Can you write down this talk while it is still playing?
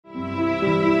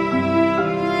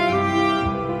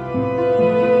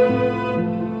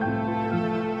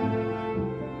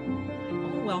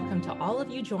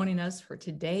you joining us for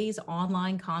today's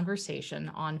online conversation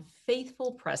on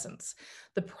faithful presence,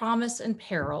 the promise and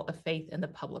peril of faith in the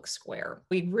public square.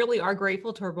 We really are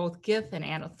grateful to our both Giff and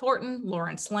Anna Thornton,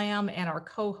 Lawrence Lamb, and our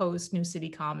co-host, New City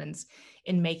Commons,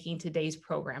 in making today's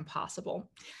program possible.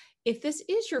 If this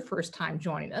is your first time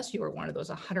joining us, you are one of those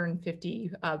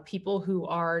 150 people who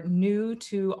are new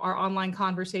to our online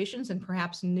conversations and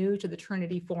perhaps new to the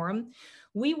Trinity Forum.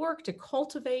 We work to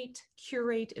cultivate,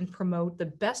 curate, and promote the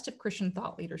best of Christian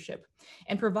thought leadership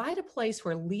and provide a place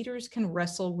where leaders can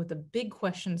wrestle with the big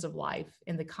questions of life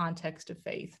in the context of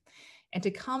faith and to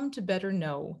come to better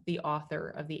know the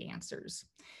author of the answers.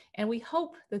 And we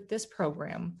hope that this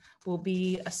program will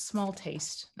be a small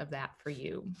taste of that for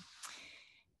you.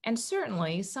 And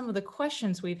certainly some of the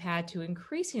questions we've had to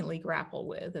increasingly grapple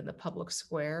with in the public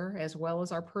square, as well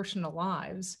as our personal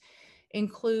lives,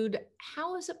 include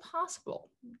how is it possible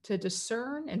to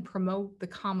discern and promote the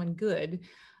common good,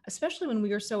 especially when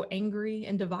we are so angry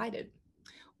and divided?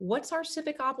 What's our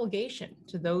civic obligation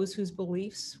to those whose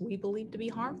beliefs we believe to be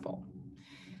harmful?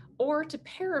 Or to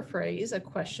paraphrase a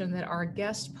question that our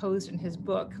guest posed in his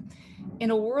book, in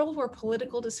a world where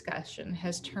political discussion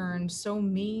has turned so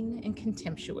mean and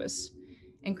contemptuous,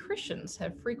 and Christians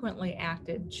have frequently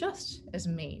acted just as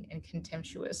mean and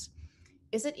contemptuous,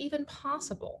 is it even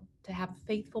possible to have a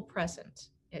faithful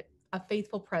presence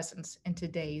in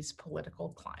today's political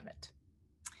climate?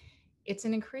 It's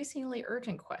an increasingly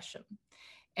urgent question,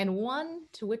 and one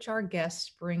to which our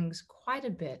guest brings quite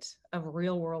a bit of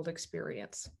real-world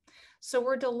experience. So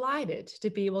we're delighted to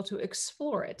be able to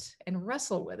explore it and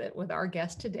wrestle with it with our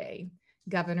guest today,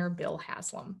 Governor Bill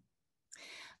Haslam.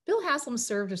 Bill Haslam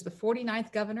served as the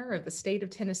 49th governor of the state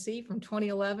of Tennessee from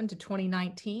 2011 to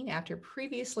 2019 after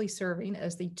previously serving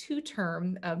as the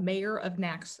two-term mayor of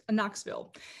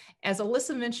Knoxville. As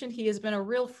Alyssa mentioned, he has been a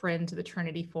real friend to the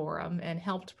Trinity Forum and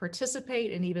helped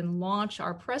participate and even launch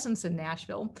our presence in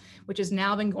Nashville, which has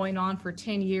now been going on for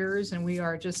 10 years, and we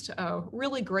are just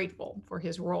really grateful for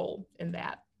his role in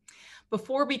that.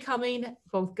 Before becoming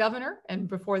both governor and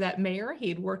before that mayor, he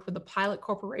had worked with the Pilot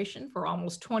Corporation for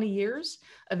almost 20 years,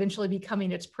 eventually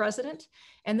becoming its president,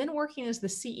 and then working as the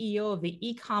CEO of the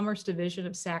e-commerce division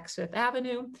of Saks Fifth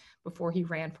Avenue before he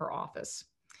ran for office.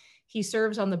 He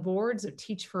serves on the boards of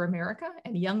Teach for America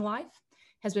and Young Life,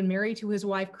 has been married to his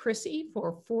wife, Chrissy,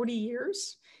 for 40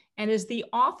 years, and is the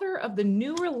author of the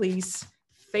new release,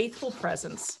 Faithful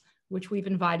Presence, which we've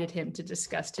invited him to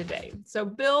discuss today. So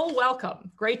Bill, welcome.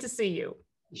 Great to see you.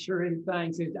 Sure,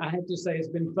 thanks. I have to say, it's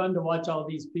been fun to watch all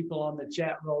these people on the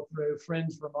chat roll through,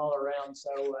 friends from all around.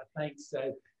 So thanks.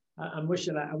 I'm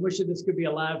wishing this could be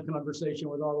a live conversation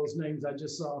with all those names I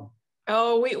just saw.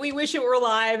 Oh, we wish it were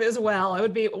live as well. It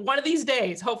would be one of these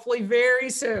days, hopefully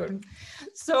very soon.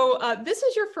 So this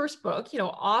is your first book. You know,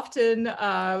 often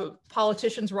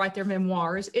politicians write their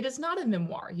memoirs. It is not a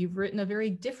memoir. You've written a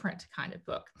very different kind of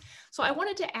book. So I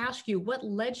wanted to ask you what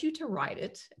led you to write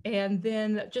it? And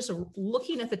then just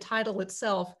looking at the title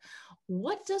itself,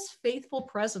 what does faithful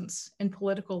presence in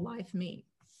political life mean?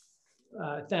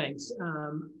 Thanks.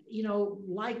 You know,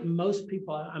 like most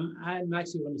people, I'm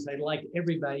actually going to say, like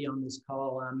everybody on this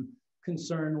call, I'm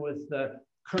concerned with the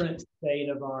current state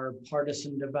of our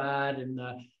partisan divide, and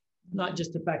not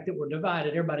just the fact that we're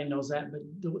divided, everybody knows that, but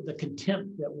the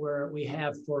contempt that we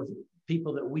have for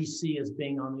people that we see as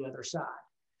being on the other side.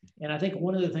 And I think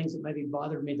one of the things that maybe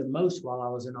bothered me the most while I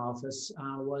was in office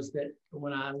was that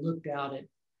when I looked out at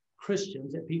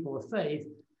Christians, at people of faith,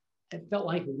 it felt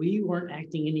like we weren't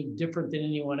acting any different than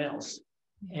anyone else.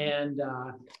 And,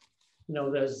 you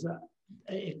know,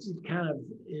 it kind of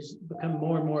is become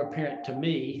more and more apparent to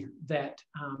me that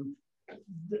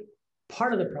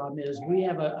part of the problem is we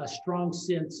have a strong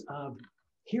sense of,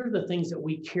 here are the things that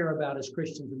we care about as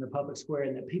Christians in the public square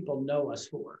and that people know us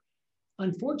for.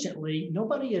 Unfortunately,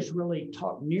 nobody has really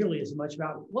talked nearly as much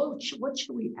about, well, what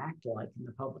should we act like in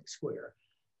the public square?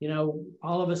 You know,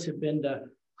 all of us have been to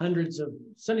hundreds of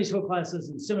Sunday school classes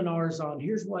and seminars on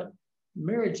here's what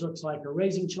marriage looks like, or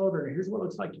raising children, or here's what it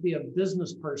looks like to be a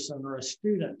business person or a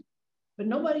student. But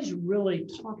nobody's really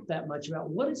talked that much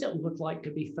about what does it look like to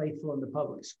be faithful in the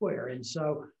public square. And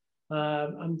so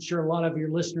I'm sure a lot of your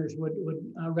listeners would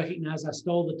recognize I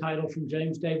stole the title from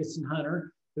James Davison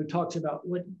Hunter, who talks about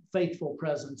what faithful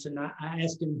presence. And I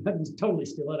asked him, I didn't totally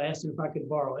steal it, I asked him if I could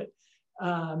borrow it.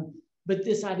 But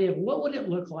this idea of what would it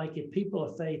look like if people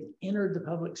of faith entered the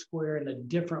public square in a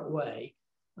different way,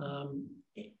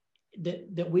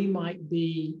 that we might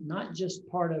be not just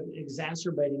part of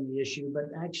exacerbating the issue, but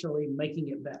actually making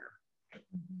it better.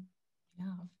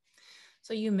 Yeah.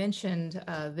 So you mentioned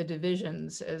the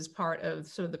divisions as part of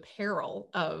sort of the peril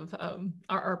of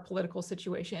our political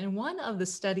situation. And one of the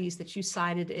studies that you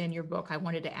cited in your book, I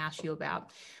wanted to ask you about,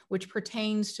 which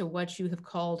pertains to what you have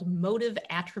called motive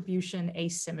attribution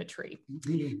asymmetry,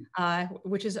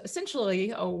 which is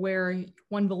essentially where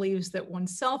one believes that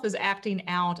oneself is acting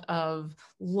out of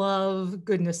love,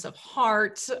 goodness of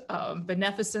heart,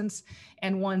 beneficence,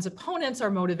 and one's opponents are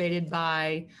motivated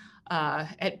by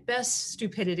at best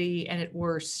stupidity and at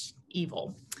worst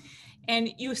evil.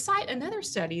 And you cite another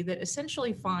study that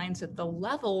essentially finds that the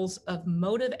levels of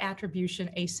motive attribution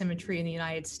asymmetry in the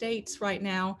United States right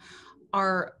now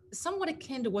are somewhat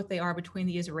akin to what they are between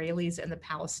the Israelis and the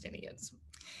Palestinians.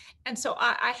 And so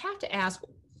I have to ask,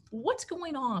 what's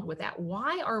going on with that?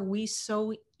 Why are we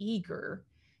so eager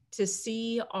to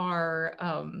see our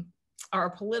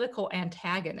political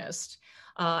antagonist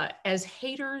as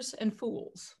haters and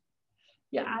fools?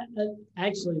 Yeah,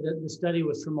 actually, the study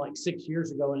was from like 6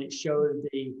 years ago, and it showed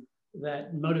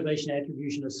that motivation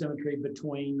attribution of symmetry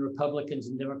between Republicans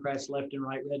and Democrats, left and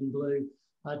right, red and blue,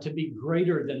 to be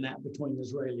greater than that between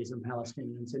Israelis and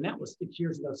Palestinians. And that was 6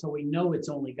 years ago. So we know it's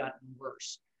only gotten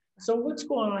worse. So what's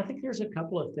going on? I think there's a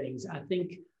couple of things. I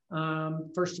think,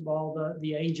 first of all,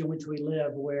 the age in which we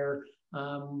live, where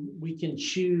we can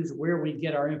choose where we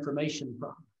get our information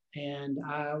from. And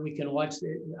we can watch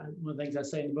one of the things I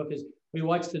say in the book is we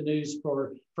watch the news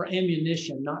for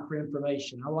ammunition, not for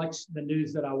information. I watch the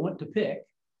news that I want to pick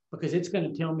because it's going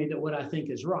to tell me that what I think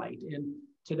is right. And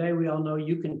today we all know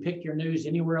you can pick your news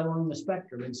anywhere along the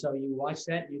spectrum. And so you watch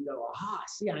that and you go, aha,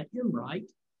 see, I am right.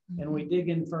 Mm-hmm. And we dig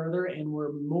in further and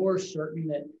we're more certain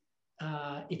that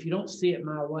if you don't see it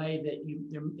my way,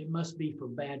 that it must be for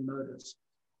bad motives.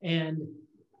 And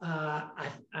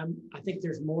I think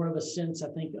there's more of a sense, I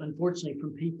think, unfortunately,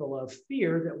 from people of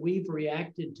fear that we've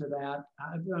reacted to that.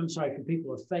 I'm sorry, from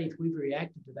people of faith, we've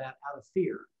reacted to that out of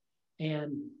fear.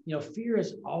 And, fear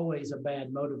is always a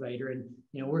bad motivator. And,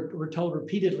 we're told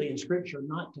repeatedly in Scripture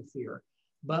not to fear.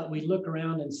 But we look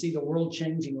around and see the world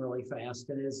changing really fast.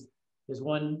 And as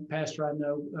one pastor I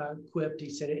know quipped,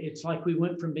 he said, it's like we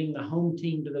went from being the home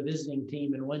team to the visiting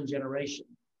team in one generation.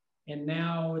 And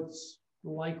now it's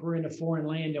like we're in a foreign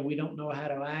land and we don't know how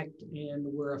to act and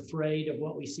we're afraid of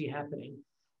what we see happening.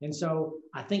 And so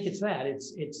I think it's that.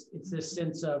 It's this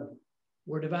sense of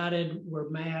we're divided, we're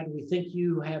mad, we think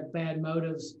you have bad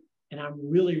motives, and I'm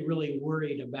really, really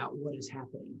worried about what is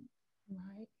happening.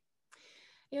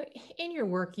 Right. In your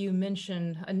work, you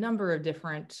mentioned a number of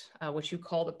different, what you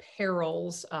call the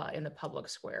perils in the public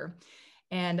square.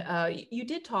 And you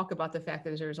did talk about the fact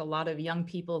that there's a lot of young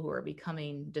people who are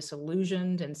becoming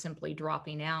disillusioned and simply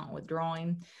dropping out and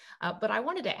withdrawing. But I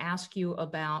wanted to ask you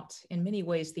about, in many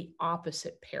ways, the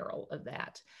opposite peril of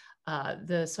that,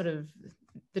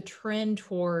 the trend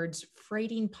towards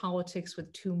freighting politics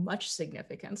with too much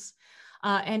significance,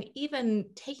 and even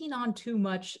taking on too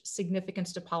much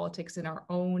significance to politics in our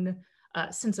own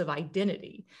sense of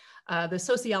identity. The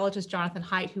sociologist Jonathan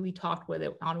Haidt, who we talked with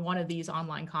on one of these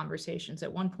online conversations,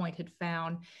 at one point had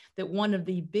found that one of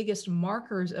the biggest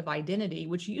markers of identity,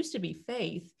 which used to be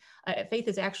faith, faith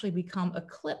has actually become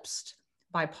eclipsed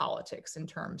by politics in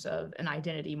terms of an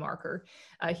identity marker.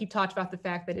 He talked about the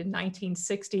fact that in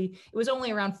 1960, it was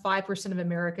only around 5% of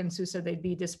Americans who said they'd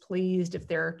be displeased if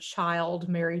their child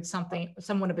married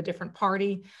someone of a different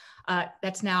party.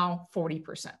 That's now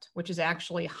 40%, which is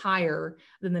actually higher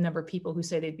than the number of people who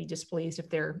say they'd be displeased if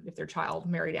their child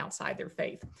married outside their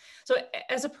faith. So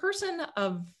as a person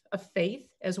of faith,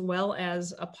 as well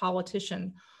as a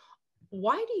politician,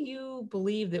 why do you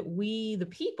believe that we, the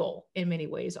people, in many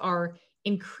ways, are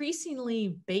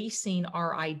increasingly basing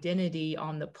our identity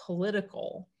on the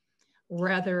political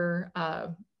rather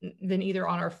than either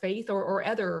on our faith or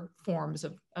other forms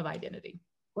of identity?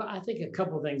 Well, I think a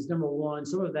couple of things. Number one,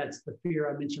 some of that's the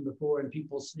fear I mentioned before, and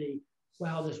people see,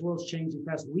 wow, this world's changing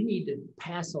fast. We need to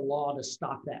pass a law to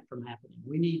stop that from happening.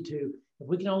 We need to, if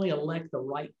we can only elect the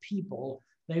right people,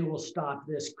 they will stop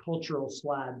this cultural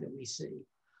slide that we see.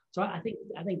 So I think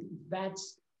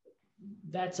that's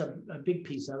a big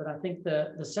piece of it. I think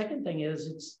the second thing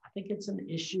is I think it's an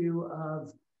issue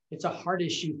of, it's a hard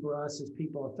issue for us as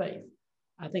people of faith.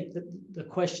 I think that the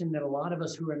question that a lot of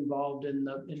us who are involved in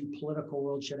the political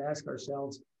world should ask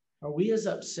ourselves, are we as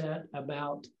upset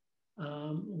about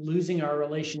losing our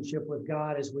relationship with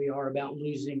God as we are about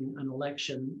losing an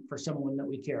election for someone that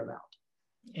we care about?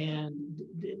 And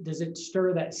does it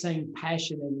stir that same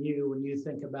passion in you when you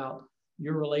think about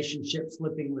your relationship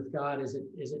slipping with God as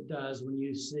it does when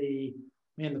you see,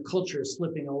 man, the culture is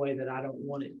slipping away that I don't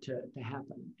want it to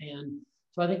happen? And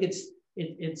so I think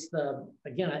it's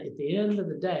again, at the end of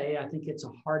the day, I think it's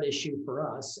a hard issue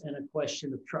for us and a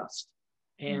question of trust.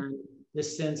 And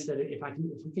this sense that if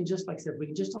we can just, like I said, if we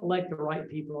can just elect the right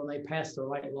people and they pass the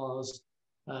right laws,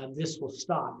 this will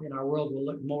stop and our world will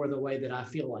look more the way that I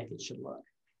feel like it should look.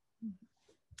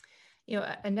 You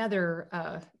know, another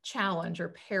challenge or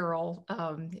peril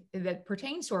that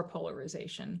pertains to our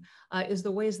polarization is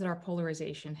the ways that our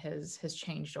polarization has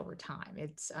changed over time.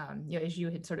 It's, you know, as you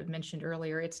had sort of mentioned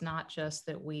earlier, it's not just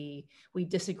that we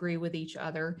disagree with each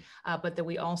other, but that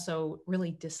we also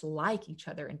really dislike each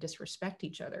other and disrespect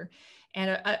each other.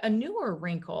 And a newer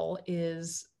wrinkle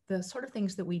is the sort of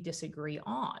things that we disagree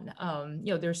on.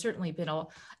 You know, there's certainly been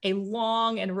a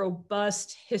long and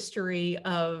robust history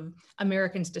of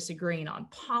Americans disagreeing on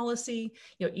policy,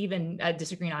 you know, even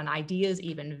disagreeing on ideas,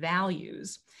 even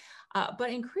values. But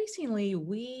increasingly,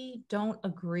 we don't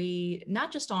agree,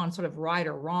 not just on sort of right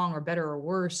or wrong or better or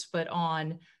worse, but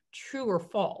on true or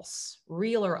false,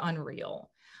 real or unreal.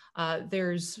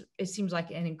 It seems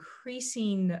like an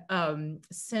increasing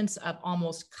sense of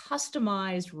almost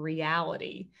customized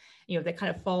reality, you know, that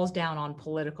kind of falls down on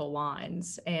political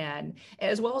lines, and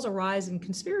as well as a rise in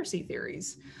conspiracy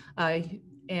theories.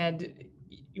 And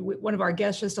one of our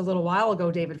guests just a little while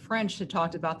ago, David French, had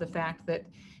talked about the fact that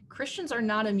Christians are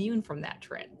not immune from that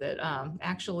trend, that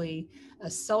actually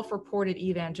self-reported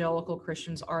evangelical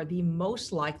Christians are the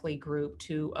most likely group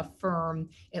to affirm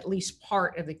at least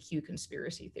part of the Q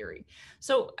conspiracy theory.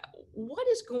 So what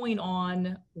is going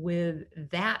on with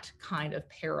that kind of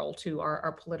peril to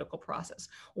our political process?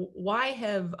 Why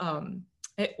have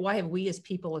we as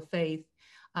people of faith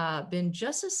been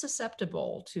just as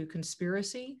susceptible to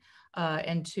conspiracy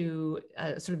and to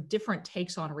sort of different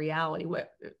takes on reality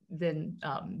than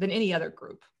any other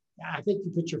group? I think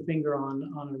you put your finger on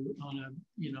a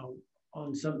you know,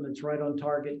 on something that's right on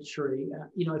target, Shri.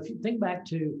 You know, if you think back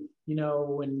to, you know,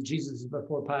 when Jesus is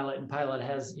before Pilate and Pilate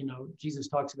has, you know, Jesus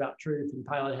talks about truth and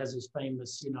Pilate has his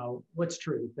famous, you know, what's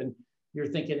truth? And you're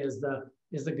thinking, is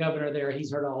the governor there?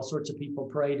 He's heard all sorts of people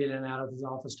parade in and out of his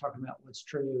office talking about what's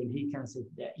true. And he kind of said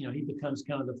that, you know, he becomes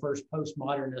kind of the first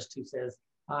postmodernist who says,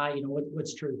 you know,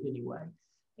 what's truth anyway?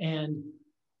 And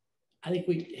I think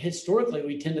historically,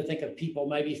 we tend to think of people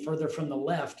maybe further from the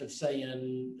left of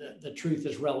saying the truth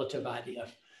is relative idea,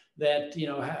 that, you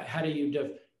know, how do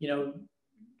you, you know,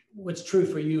 what's true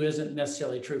for you isn't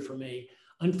necessarily true for me.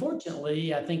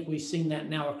 Unfortunately, I think we've seen that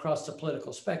now across the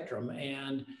political spectrum.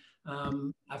 And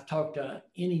I've talked to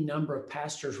any number of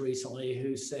pastors recently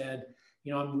who said,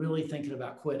 you know, I'm really thinking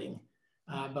about quitting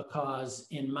because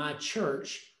in my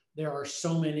church, there are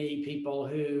so many people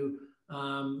who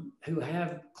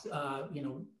have, you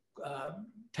know,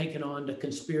 taken on to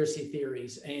conspiracy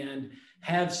theories and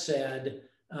have said,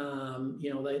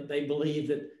 you know, they believe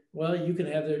that, well, you can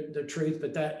have the truth,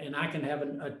 but and I can have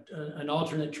an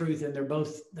alternate truth, and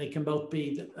they can both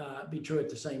be true at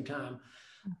the same time.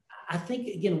 I think,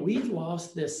 again, we've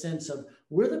lost this sense of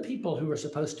we're the people who are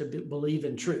supposed to believe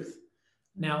in truth.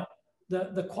 Now,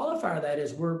 the qualifier of that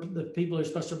is we're the people who are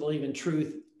supposed to believe in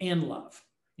truth and love.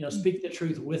 You know, speak the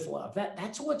truth with love.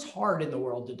 That's what's hard in the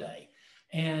world today.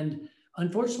 And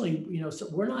unfortunately, you know, so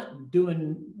we're not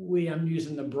doing, I'm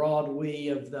using the broad we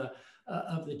of the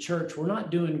church. We're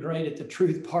not doing great at the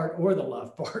truth part or the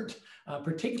love part,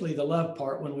 particularly the love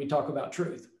part when we talk about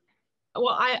truth.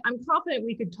 Well, I'm confident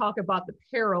we could talk about the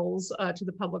perils to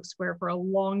the public square for a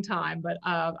long time, but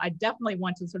I definitely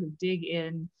want to sort of dig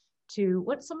in to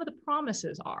what some of the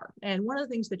promises are. And one of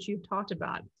the things that you've talked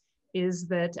about is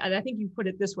that, and I think you put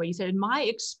it this way, you said, in my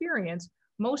experience,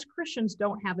 most Christians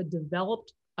don't have a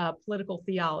developed political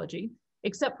theology,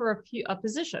 except for a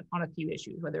position on a few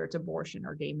issues, whether it's abortion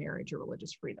or gay marriage or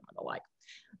religious freedom or the like.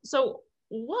 So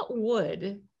what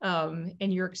would,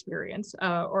 in your experience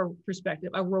or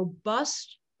perspective, a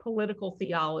robust political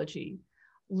theology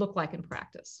look like in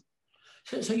practice?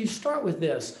 So you start with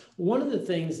this. One of the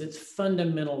things that's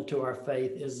fundamental to our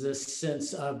faith is this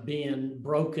sense of being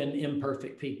broken,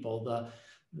 imperfect people.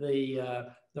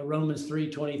 The Romans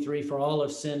 3:23, for all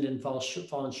have sinned and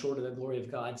fallen short of the glory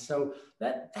of God. So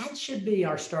that should be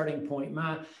our starting point.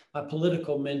 My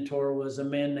political mentor was a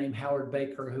man named Howard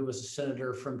Baker, who was a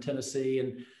senator from Tennessee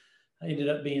and ended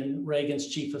up being Reagan's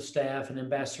chief of staff and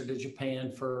ambassador to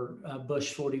Japan for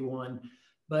Bush 41.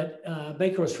 But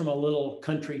Baker was from a little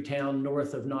country town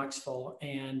north of Knoxville.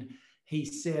 And he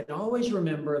said, always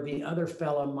remember the other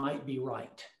fella might be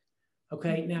right.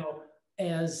 Okay, now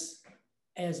as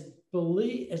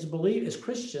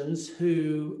Christians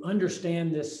who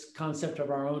understand this concept of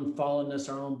our own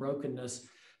fallenness, our own brokenness,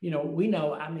 you know, we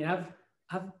know, I mean,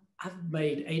 I've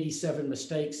made 87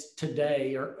 mistakes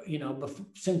today, or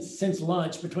since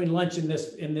lunch, between lunch and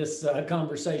this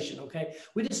conversation. Okay,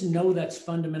 we just know that's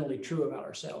fundamentally true about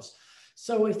ourselves.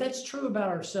 So if that's true about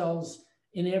ourselves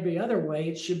in every other way,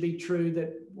 it should be true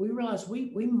that we realize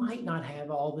we might not have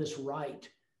all this right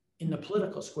in the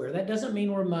political square. That doesn't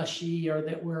mean we're mushy or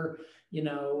that we're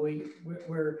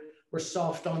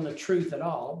soft on the truth at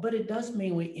all, but it does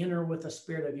mean we enter with a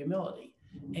spirit of humility.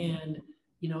 And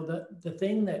the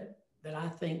thing that I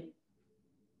think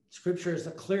Scripture is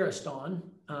the clearest on,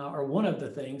 or one of the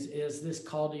things, is this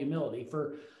call to humility.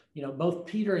 For both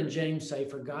Peter and James say,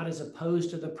 "For God is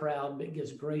opposed to the proud, but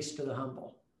gives grace to the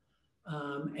humble."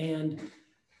 And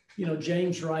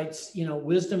James writes,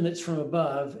 wisdom that's from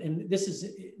above. And this is,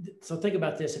 so think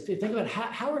about this. If you think about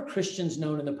how are Christians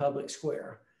known in the public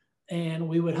square? And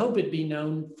we would hope it'd be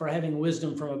known for having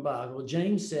wisdom from above. Well,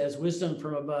 James says wisdom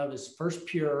from above is first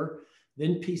pure,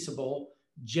 then peaceable,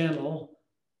 gentle,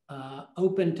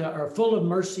 open to, or full of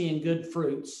mercy and good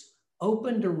fruits,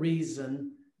 open to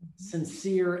reason,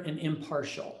 sincere and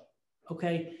impartial.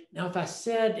 Okay. Now,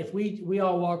 if we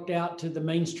all walked out to the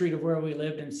main street of where we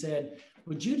lived and said,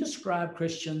 would you describe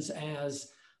Christians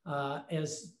as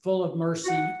full of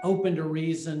mercy, open to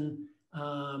reason,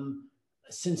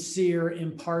 sincere,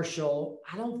 impartial?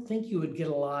 I don't think you would get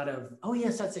a lot of, oh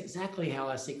yes, that's exactly how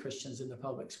I see Christians in the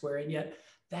public square. And yet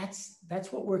that's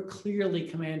what we're clearly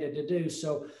commanded to do.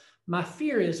 So my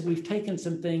fear is we've taken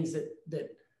some things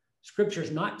that Scripture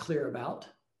is not clear about,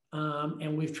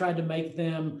 and we've tried to make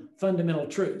them fundamental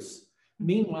truths.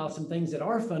 Meanwhile, some things that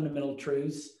are fundamental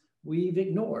truths we've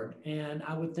ignored. And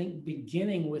I would think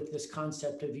beginning with this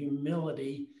concept of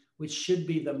humility, which should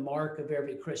be the mark of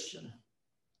every Christian.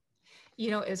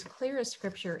 As clear as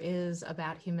Scripture is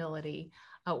about humility,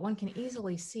 one can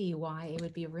easily see why it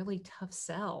would be a really tough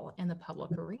sell in the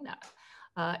public arena.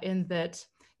 In that,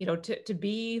 to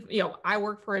be, I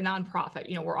work for a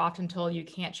nonprofit. We're often told you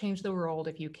can't change the world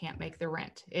if you can't make the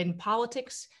rent. In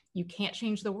politics, you can't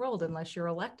change the world unless you're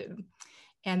elected.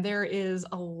 And there is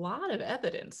a lot of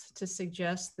evidence to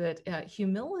suggest that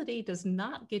humility does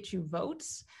not get you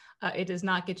votes. It does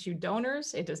not get you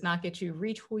donors. It does not get you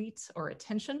retweets or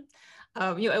attention.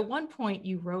 At one point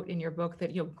you wrote in your book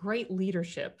that, great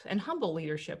leadership and humble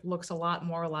leadership looks a lot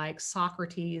more like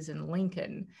Socrates and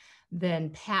Lincoln than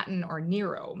Patton or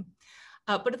Nero.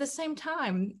 But at the same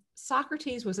time,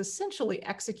 Socrates was essentially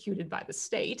executed by the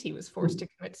state. He was forced to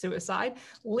commit suicide.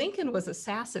 Lincoln was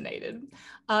assassinated.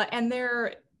 And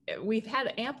we've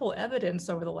had ample evidence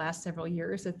over the last several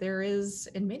years that there is,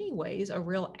 in many ways, a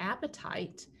real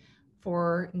appetite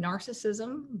for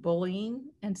narcissism, bullying,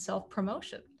 and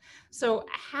self-promotion. So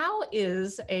how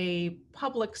is a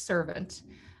public servant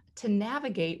to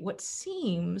navigate what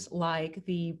seems like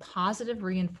the positive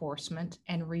reinforcement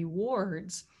and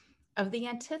rewards of the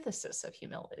antithesis of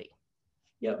humility?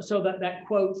 Yeah, so that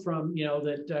quote from,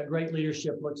 that great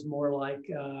leadership looks more like,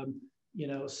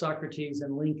 Socrates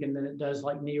and Lincoln than it does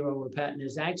like Nero or Patton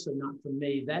is actually not from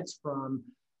me. That's from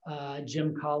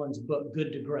Jim Collins' book,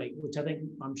 Good to Great, which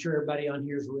I'm sure everybody on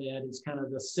here's read. It's kind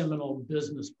of the seminal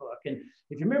business book. And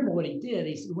if you remember what he did,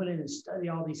 he went in and studied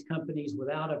all these companies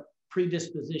without a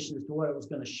predisposition as to what it was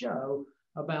going to show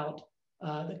about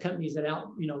the companies that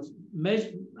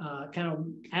kind of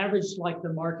averaged like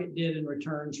the market did in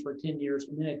returns for 10 years,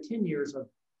 and then had 10 years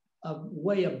of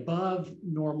way above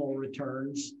normal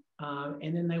returns.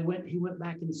 And then he went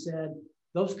back and said,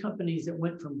 those companies that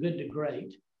went from good to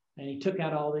great, and he took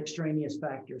out all the extraneous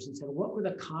factors and said, what were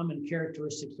the common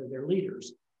characteristics of their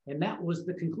leaders? And that was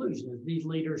the conclusion. These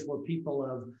leaders were people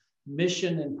of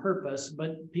mission and purpose,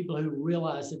 but people who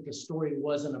realized that the story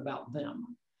wasn't about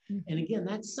them. And again,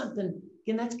 that's something,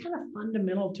 that's kind of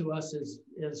fundamental to us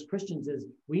as Christians, is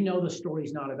we know the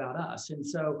story's not about us. And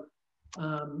so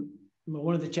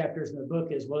one of the chapters in the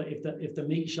book is, well, if the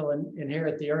meek shall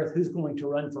inherit the earth, who's going to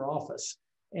run for office?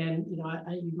 And,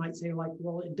 you might say, like,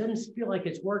 well, it doesn't feel like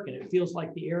it's working. It feels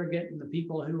like the arrogant and the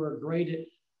people who are great at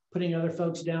putting other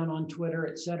folks down on Twitter,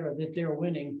 et cetera, that they're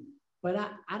winning. But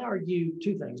I'd argue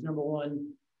two things. Number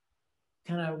one,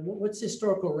 kind of what's the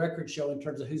historical record show in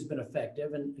terms of who's been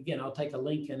effective? And again, I'll take a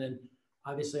Lincoln, and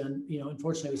obviously,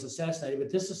 unfortunately, he was assassinated.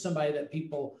 But this is somebody that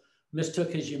people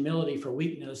mistook his humility for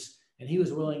weakness, and he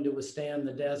was willing to withstand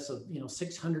the deaths of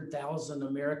 600,000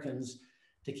 Americans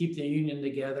to keep the Union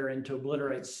together and to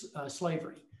obliterate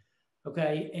slavery.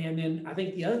 Okay, and then I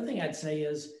think the other thing I'd say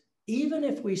is, even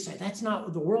if we say that's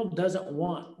not, the world doesn't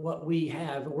want what we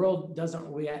have, the world doesn't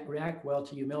react well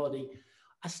to humility,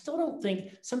 I still don't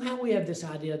think, somehow we have this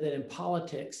idea that in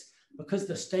politics, because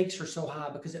the stakes are so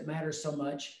high, because it matters so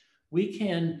much, we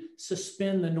can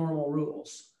suspend the normal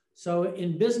rules. So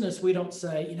in business, we don't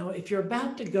say, you know, if you're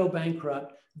about to go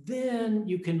bankrupt, then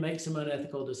you can make some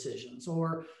unethical decisions.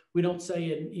 Or we don't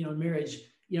say in, you know, marriage,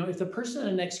 you know, if the person in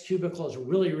the next cubicle is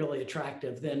really, really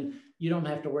attractive, then you don't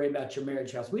have to worry about your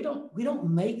marriage house. We don't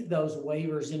make those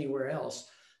waivers anywhere else.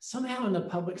 Somehow in the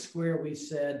public square, we've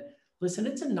said, listen,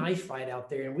 it's a knife fight out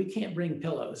there and we can't bring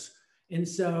pillows. And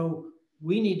so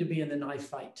we need to be in the knife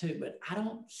fight too. But I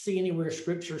don't see anywhere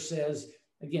scripture says,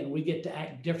 again, we get to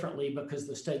act differently because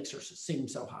the stakes seem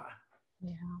so high.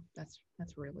 Yeah, that's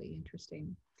really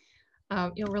interesting.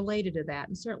 You know, related to that,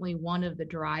 and certainly one of the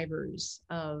drivers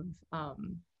of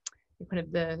kind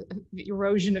of the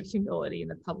erosion of humility in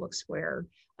the public square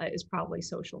is probably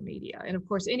social media. And of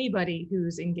course, anybody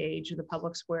who's engaged in the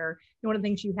public square, you know, one of the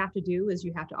things you have to do is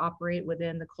you have to operate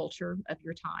within the culture of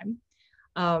your time.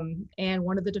 And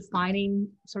one of the defining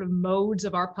sort of modes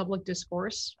of our public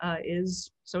discourse is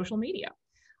social media.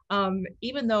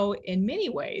 Even though in many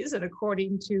ways, and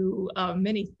according to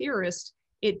many theorists,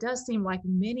 it does seem like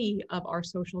many of our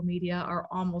social media are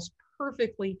almost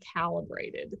perfectly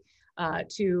calibrated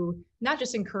to not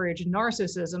just encourage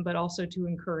narcissism, but also to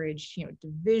encourage, you know,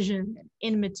 division and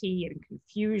enmity and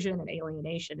confusion and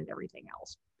alienation and everything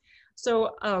else.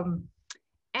 So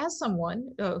as someone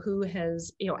who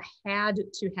has, you know, had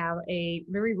to have a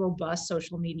very robust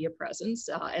social media presence,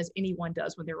 as anyone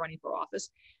does when they're running for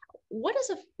office, what does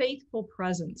a faithful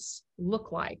presence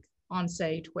look like on,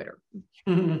 say, Twitter?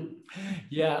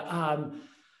 Yeah,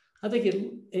 I think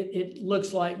it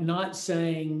looks like not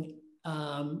saying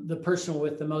the person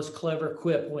with the most clever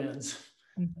quip wins.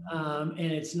 And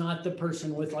it's not the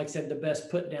person with, like I said, the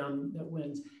best put down that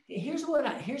wins. Here's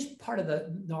part of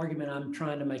the argument I'm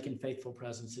trying to make in faithful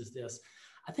presence is this.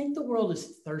 I think the world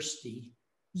is thirsty,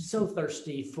 so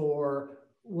thirsty for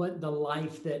what the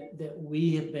life that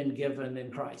we have been given in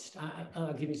Christ.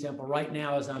 I'll give you an example. Right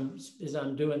now, as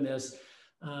I'm doing this,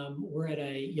 we're at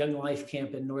a Young Life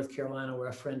camp in North Carolina where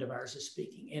a friend of ours is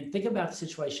speaking. And think about the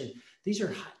situation. These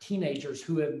are teenagers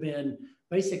who have been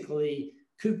basically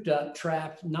cooped up,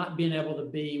 trapped, not being able to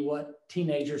be what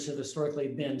teenagers have historically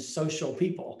been, social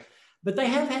people. But they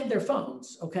have had their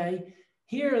phones, okay?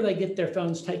 Here they get their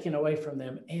phones taken away from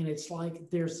them. And it's like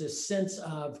there's this sense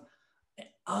of,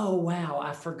 oh, wow,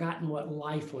 I've forgotten what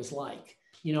life was like.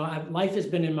 You know, life has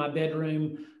been in my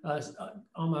bedroom,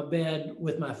 on my bed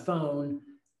with my phone.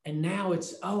 And now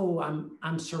it's, oh,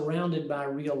 I'm surrounded by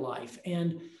real life.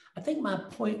 And I think my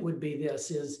point would be this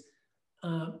is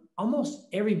almost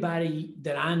everybody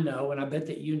that I know, and I bet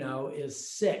that you know,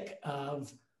 is sick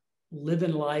of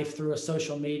living life through a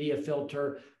social media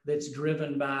filter that's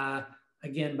driven by,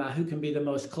 again, by who can be the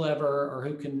most clever or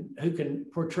who can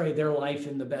portray their life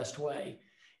in the best way.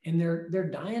 And they're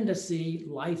dying to see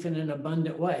life in an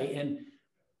abundant way. And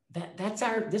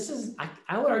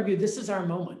I would argue this is our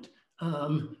moment.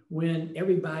 When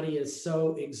everybody is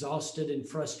so exhausted and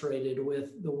frustrated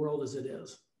with the world as it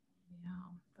is.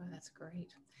 Yeah, that's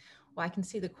great. Well, I can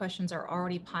see the questions are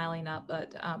already piling up,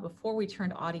 but before we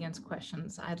turn to audience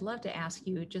questions, I'd love to ask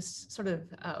you just sort of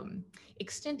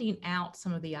extending out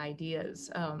some of the ideas.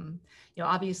 You know,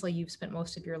 obviously you've spent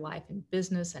most of your life in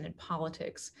business and in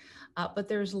politics, but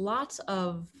there's lots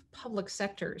of public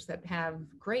sectors that have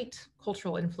great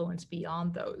cultural influence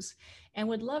beyond those, and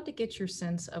would love to get your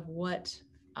sense of what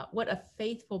a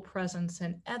faithful presence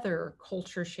in other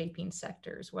culture shaping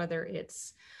sectors, whether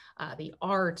it's the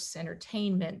arts,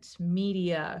 entertainment,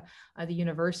 media, the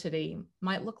university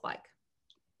might look like.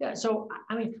 Yeah, so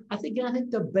I mean, I think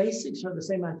the basics are the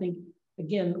same. I think,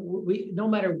 again, we no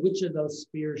matter which of those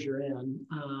spheres you're in,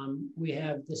 we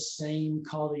have the same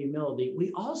call to humility.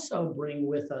 We also bring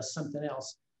with us something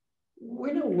else.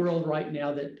 We're in a world right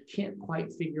now that can't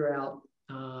quite figure out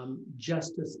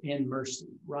justice and mercy,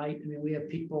 right? I mean, we have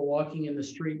people walking in the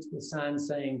streets with signs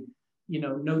saying, you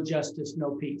know, no justice,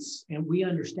 no peace. And we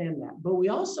understand that. But we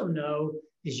also know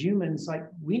as humans, like,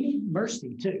 we need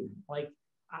mercy too. Like,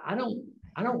 I don't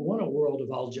want a world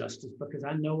of all justice because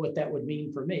I know what that would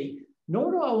mean for me,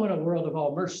 nor do I want a world of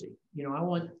all mercy. You know, I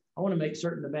want to make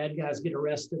certain the bad guys get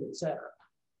arrested, et cetera.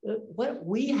 What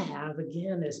we have,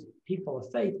 again, as people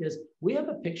of faith, is we have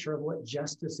a picture of what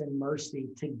justice and mercy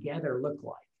together look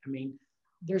like. I mean,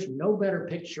 there's no better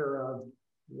picture of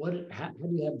how do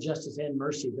you have justice and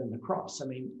mercy than the cross? I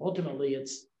mean, ultimately,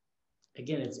 it's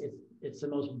the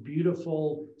most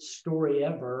beautiful story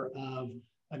ever of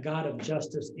a God of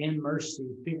justice and mercy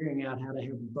figuring out how to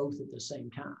have both at the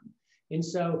same time. And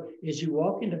so as you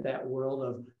walk into that world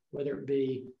of whether it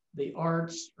be the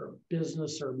arts or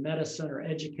business or medicine or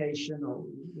education or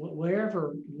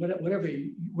wherever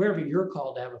you're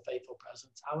called to have a faithful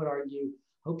presence, I would argue,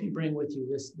 hope you bring with you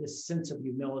this sense of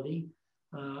humility.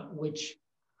 which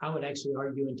I would actually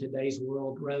argue in today's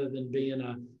world, rather than being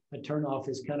a turnoff,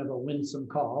 is kind of a winsome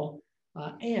call.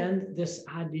 And this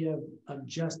idea of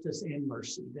justice and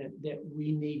mercy, that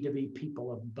we need to be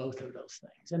people of both of those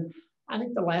things. And I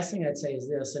think the last thing I'd say is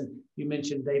this, and you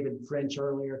mentioned David French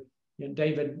earlier. You know,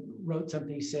 David wrote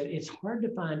something, he said, it's hard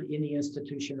to find any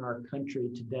institution in our country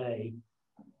today,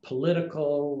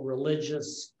 political,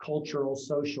 religious, cultural,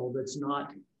 social, that's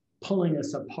not pulling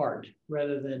us apart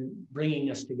rather than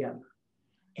bringing us together.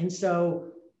 And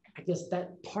so I guess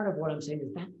that part of what I'm saying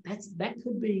is that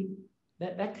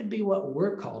could be what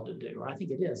we're called to do, or I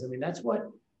think it is. I mean, that's what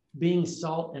being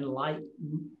salt and light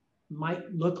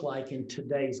might look like in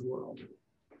today's world.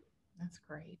 That's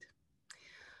great.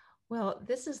 Well,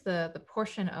 this is the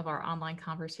portion of our online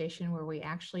conversation where we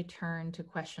actually turn to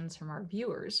questions from our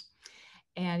viewers.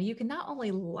 And you can not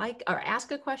only like or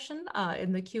ask a question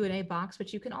in the Q&A box,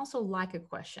 but you can also like a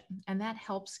question. And that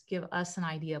helps give us an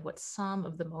idea of what some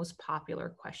of the most popular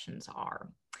questions are.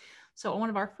 So one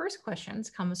of our first questions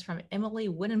comes from Emily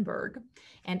Winnenberg.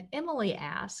 And Emily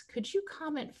asks, could you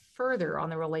comment further on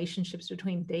the relationships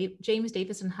between James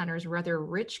Davison Hunter's rather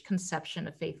rich conception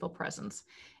of faithful presence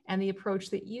and the approach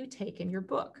that you take in your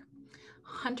book?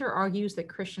 Hunter argues that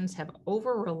Christians have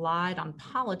over-relied on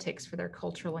politics for their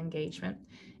cultural engagement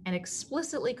and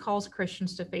explicitly calls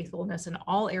Christians to faithfulness in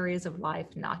all areas of life,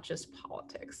 not just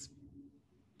politics.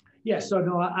 Yeah, so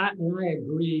no, I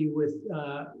agree with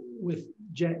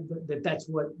that's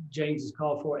what James is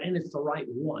called for, and it's the right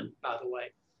one, by the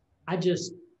way. I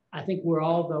think we're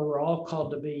all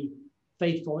called to be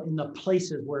faithful in the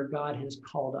places where God has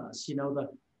called us. You know,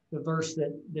 the verse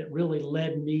that really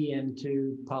led me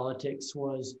into politics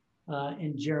was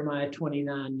in Jeremiah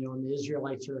 29, you know, and the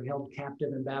Israelites are held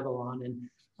captive in Babylon,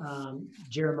 and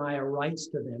Jeremiah writes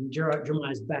to them.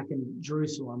 Jeremiah's back in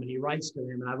Jerusalem, and he writes to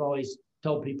them, and I've always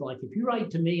told people, like, if you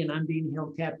write to me and I'm being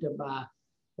held captive by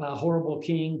a horrible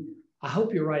king, I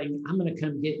hope you're writing, I'm going to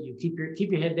come get you.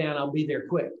 Keep your head down. I'll be there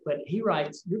quick. But he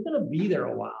writes, you're going to be there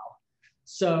a while.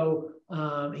 So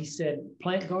he said,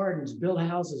 plant gardens, build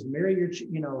houses, marry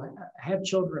have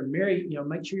children, marry,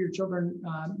 make sure your children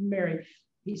marry.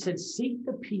 He said, seek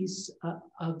the peace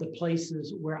of the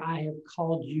places where I have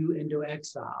called you into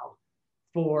exile,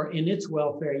 for in its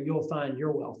welfare, you'll find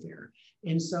your welfare.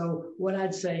 And so what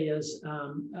I'd say is,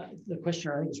 the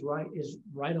questioner, I think, is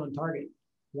right on target.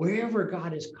 Wherever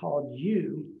God has called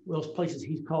you, those places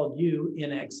he's called you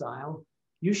in exile,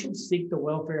 you should seek the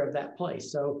welfare of that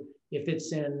place. So if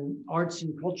it's in arts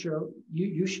and culture,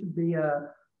 you should be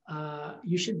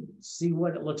you should see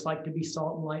what it looks like to be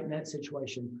salt and light in that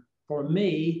situation. For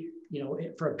me,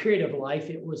 for a period of life,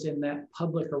 it was in that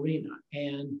public arena.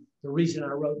 And the reason I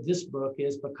wrote this book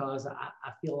is because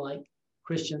I feel like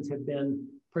Christians have been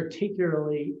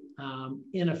particularly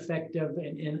ineffective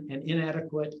and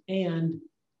inadequate and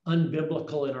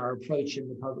unbiblical in our approach in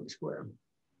the public square.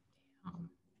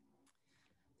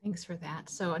 Thanks for that.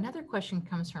 So another question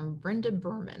comes from Brenda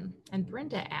Berman. And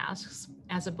Brenda asks,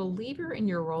 as a believer in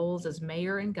your roles as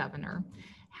mayor and governor,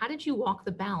 how did you walk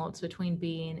the balance between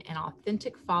being an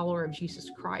authentic follower of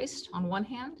Jesus Christ on one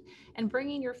hand and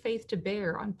bringing your faith to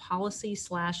bear on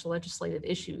policy/legislative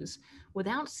issues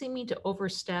without seeming to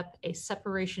overstep a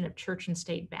separation of church and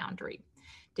state boundary?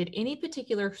 Did any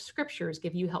particular scriptures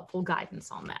give you helpful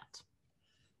guidance on that?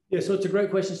 Yeah, so it's a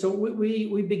great question. So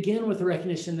we begin with the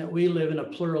recognition that we live in a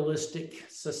pluralistic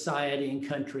society and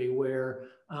country where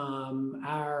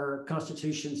our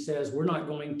Constitution says we're not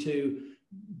going to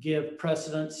give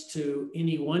precedence to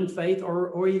any one faith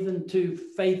or even to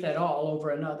faith at all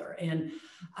over another. And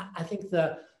I think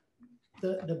the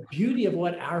beauty of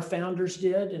what our founders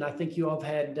did, and I think you all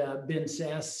have had Ben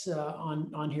Sass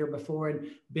on here before, and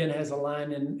Ben has a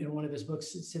line in one of his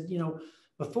books that said,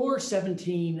 before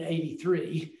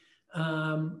 1783,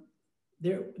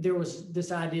 there was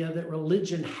this idea that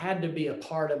religion had to be a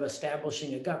part of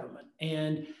establishing a government.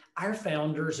 And our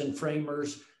founders and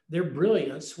framers, their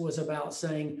brilliance was about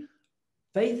saying,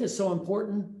 faith is so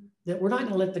important that we're not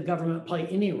going to let the government play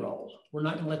any role. We're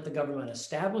not going to let the government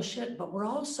establish it, but we're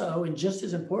also, and just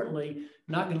as importantly,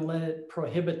 not going to let it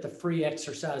prohibit the free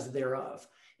exercise thereof.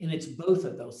 And it's both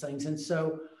of those things. And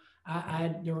so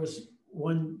there was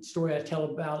one story I tell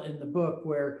about in the book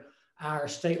where our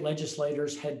state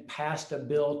legislators had passed a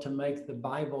bill to make the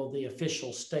Bible the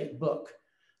official state book.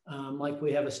 Like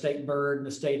we have a state bird and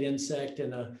a state insect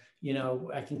and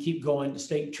I can keep going, the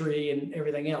state tree and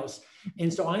everything else.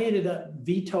 And so I ended up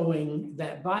vetoing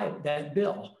that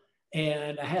bill.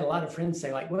 And I had a lot of friends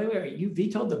say, like, wait, you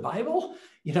vetoed the Bible?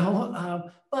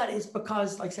 But it's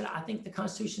because, like I said, I think the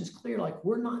Constitution is clear. Like,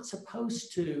 we're not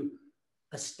supposed to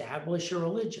establish a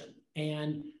religion.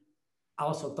 And I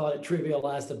also thought it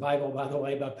trivialized the Bible, by the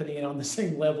way, by putting it on the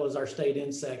same level as our state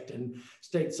insect and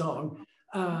state song.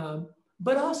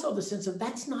 But also the sense of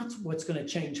that's not what's going to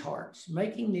change hearts.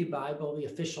 Making the Bible the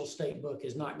official state book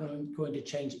is not going to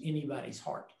change anybody's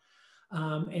heart.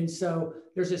 And so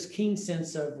there's this keen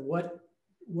sense of what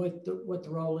the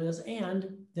role is,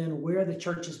 and then where the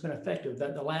church has been effective.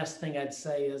 The last thing I'd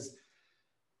say is,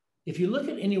 if you look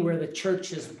at anywhere the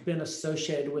church has been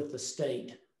associated with the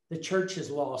state, the church has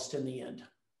lost in the end,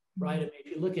 right? I mean,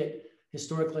 if you look at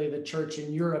historically the church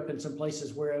in Europe and some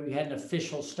places where we had an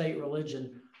official state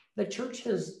religion, the church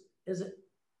has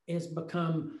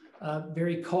become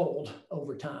very cold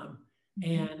over time.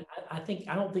 And I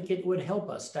don't think it would help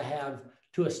us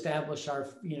to establish our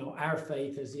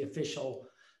faith as the official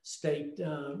state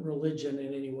religion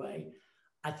in any way.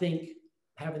 I think,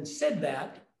 having said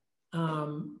that,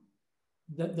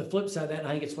 the flip side of that, and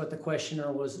I think it's what the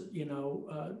questioner was,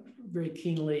 very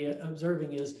keenly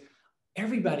observing, is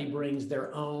everybody brings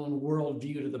their own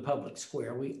worldview to the public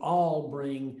square. We all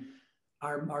bring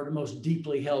our most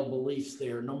deeply held beliefs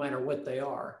there, no matter what they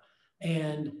are.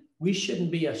 And we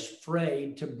shouldn't be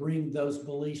afraid to bring those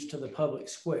beliefs to the public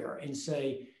square and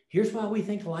say, here's why we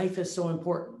think life is so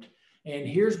important. And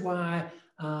here's why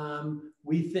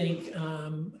we think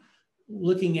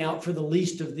looking out for the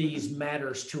least of these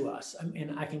matters to us.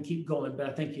 And I can keep going, but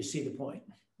I think you see the point.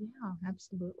 Yeah,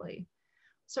 absolutely.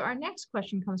 So our next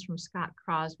question comes from Scott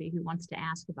Crosby, who wants to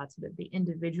ask about sort of the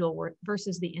individual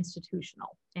versus the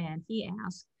institutional. And he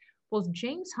asks, both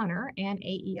James Hunter and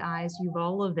AEI's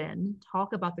Yuval Levin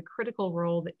talk about the critical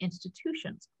role that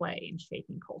institutions play in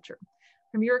shaping culture.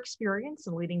 From your experience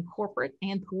in leading corporate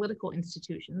and political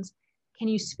institutions, can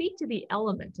you speak to the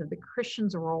element of the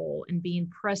Christian's role in being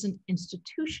present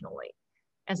institutionally,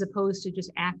 as opposed to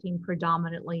just acting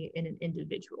predominantly in an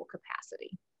individual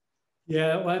capacity?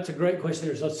 Yeah, well, that's a great question.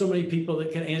 There's so many people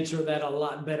that can answer that a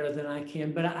lot better than I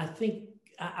can, but I think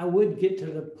I would get to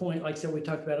the point, like I said, we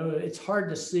talked about earlier, it's hard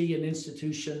to see an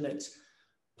institution that's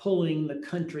pulling the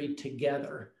country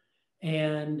together.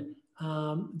 And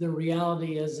the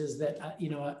reality is that,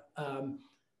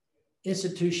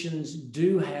 institutions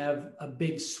do have a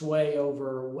big sway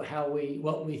over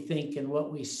what we think and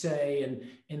what we say and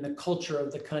in the culture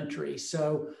of the country.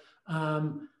 So,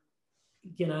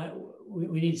 again,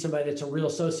 we need somebody that's a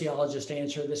real sociologist to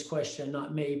answer this question,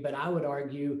 not me, but I would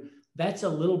argue that's a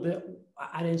little bit,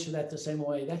 I'd answer that the same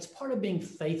way. That's part of being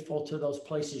faithful to those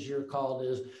places you're called.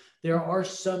 Is there are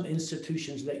some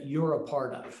institutions that you're a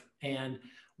part of, and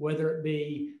whether it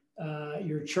be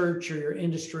your church or your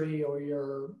industry or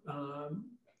your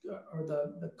or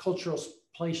the cultural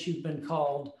place you've been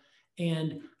called.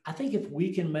 And I think if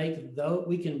we can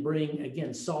we can bring,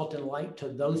 again, salt and light to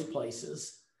those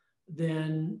places,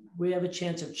 then we have a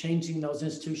chance of changing those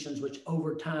institutions, which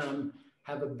over time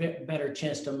have a bit better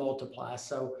chance to multiply.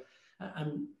 So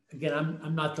I'm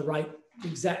not the right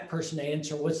exact person to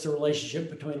answer what's the relationship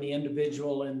between the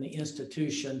individual and the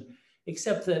institution,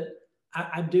 except that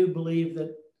I do believe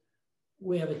that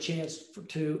we have a chance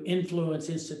to influence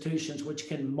institutions which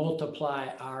can multiply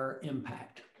our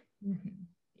impact. Mm-hmm.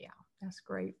 Yeah, that's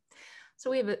great. So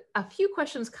we have a few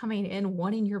questions coming in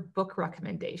wanting your book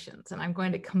recommendations, and I'm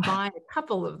going to combine a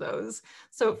couple of those.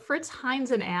 So Fritz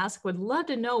Heinzen asks, would love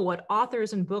to know what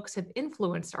authors and books have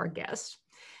influenced our guest.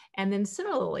 And then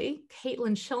similarly,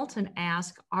 Caitlin Shelton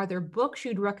asks, are there books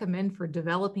you'd recommend for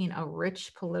developing a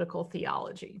rich political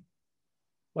theology?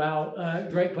 Wow,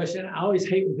 great question. I always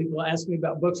hate when people ask me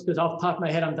about books because off the top of my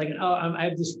head, I'm thinking, I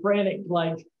have this frantic,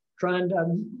 trying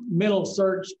to mental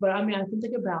search. But I mean, I can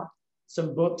think about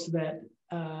some books that,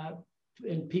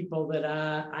 and people that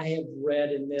I have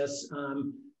read in this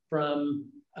from,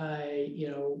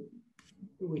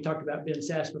 we talked about Ben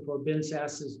Sass before. Ben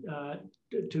Sass's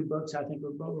two books, I think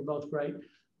were both great.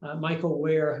 Michael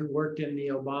Ware, who worked in the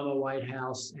Obama White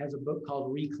House, has a book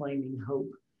called Reclaiming Hope,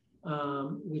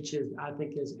 which I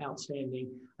think is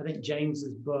outstanding. I think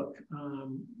James's book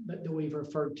that we've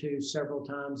referred to several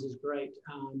times is great.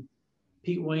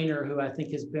 Pete Weiner, who I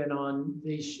think has been on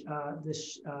this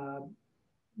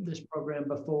program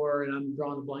before, and I'm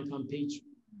drawing a blank on Pete's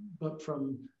book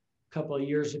from a couple of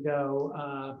years ago.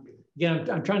 Again,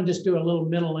 I'm trying to just do a little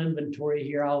mental inventory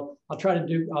here. I'll try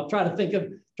to think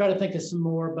of some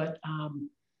more, but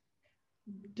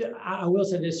I will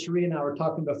say this. Sheree and I were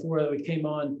talking before that we came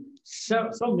on. So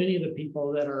many of the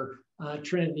people that are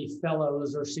Trinity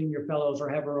Fellows or Senior Fellows or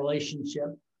have a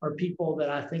relationship are people that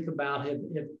I think about have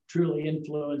truly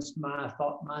influenced my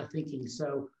thinking.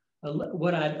 So a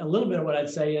little bit of what I'd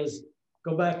say is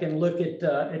go back and look at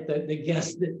the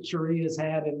guests that Sheree has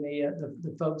had and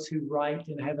the folks who write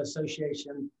and have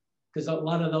association because a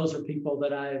lot of those are people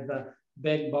that I've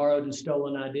begged, borrowed, and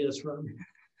stolen ideas from.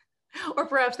 Or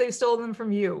perhaps they've stolen them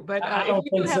from you. But I don't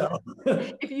think so.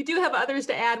 if you do have others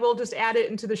to add, we'll just add it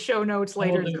into the show notes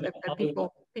later so that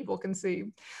people can see.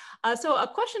 So a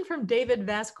question from David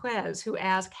Vasquez, who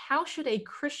asked, how should a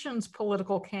Christian's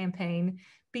political campaign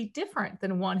be different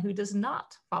than one who does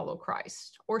not follow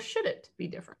Christ? Or should it be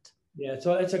different? Yeah,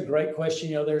 so that's a great question.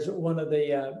 You know, there's one of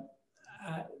the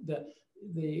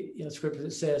scripture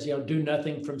that says, you know, do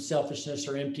nothing from selfishness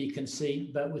or empty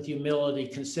conceit, but with humility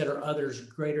consider others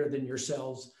greater than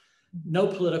yourselves. No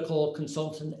political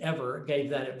consultant ever gave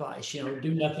that advice. You know,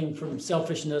 do nothing from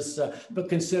selfishness, but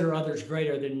consider others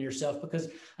greater than yourself. Because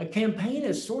a campaign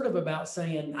is sort of about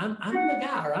saying, I'm the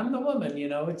guy or I'm the woman. You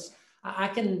know, it's I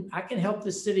can help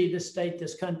this city, this state,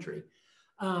 this country.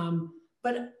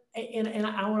 But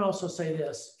I want to also say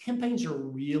this: campaigns are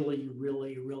really,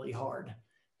 really, really hard.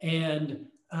 And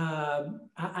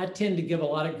I tend to give a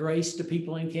lot of grace to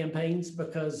people in campaigns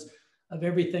because of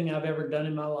everything I've ever done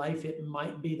in my life. It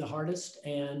might be the hardest.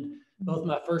 And both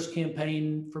my first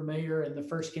campaign for mayor and the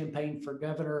first campaign for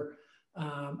governor,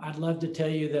 I'd love to tell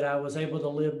you that I was able to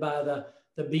live by the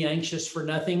be anxious for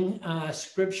nothing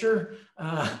scripture.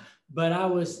 But I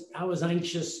was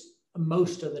anxious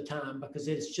most of the time because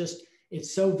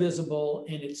it's so visible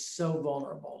and it's so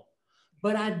vulnerable.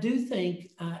 But I do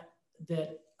think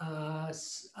that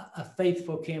a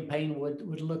faithful campaign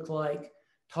would look like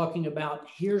talking about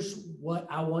here's what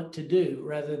I want to do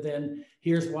rather than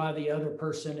here's why the other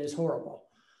person is horrible.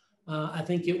 I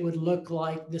think it would look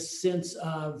like this sense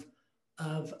of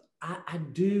I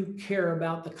do care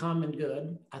about the common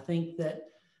good. I think that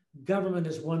government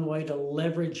is one way to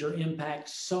leverage your impact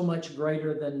so much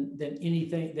greater than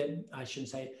anything that I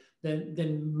shouldn't say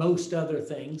than most other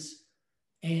things.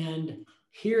 And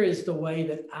here is the way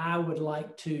that I would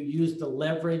like to use the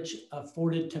leverage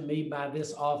afforded to me by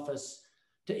this office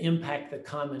to impact the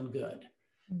common good.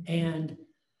 Mm-hmm. And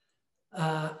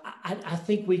I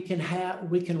think we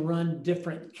can run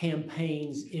different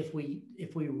campaigns if we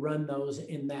run those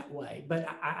in that way. But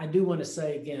I do want to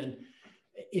say again,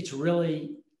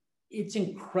 it's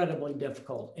incredibly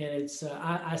difficult, and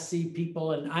I see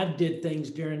people, and I did things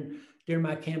during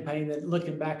my campaign that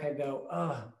looking back I go,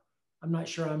 I'm not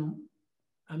sure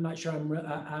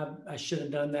I should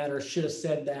have done that or should have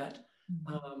said that.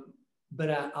 But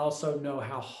I also know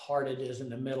how hard it is in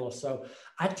the middle. So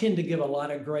I tend to give a lot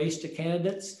of grace to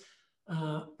candidates,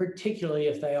 particularly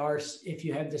if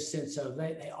you have this sense of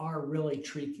they are really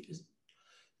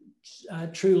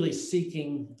truly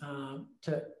seeking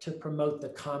to promote the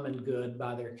common good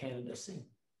by their candidacy.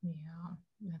 Yeah,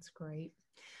 that's great.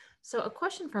 So a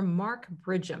question from Mark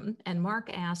Bridgham, and Mark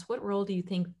asks, what role do you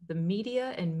think the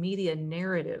media and media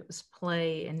narratives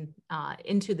play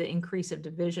into the increase of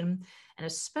division, and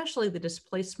especially the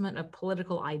displacement of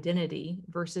political identity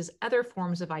versus other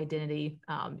forms of identity,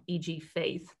 e.g.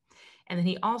 faith? And then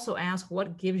he also asks,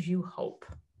 what gives you hope?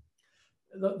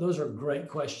 Those are great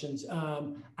questions.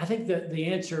 I think that the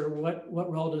answer,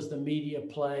 what role does the media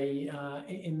play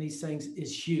in these things,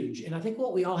 is huge. And I think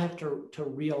what we all have to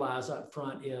realize up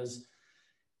front is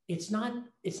it's not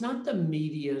the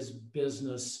media's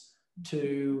business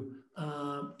to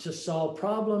solve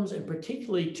problems, and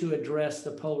particularly to address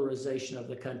the polarization of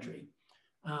the country.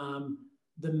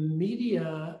 The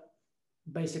media,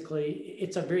 basically,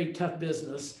 it's a very tough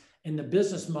business, and the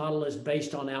business model is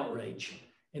based on outrage.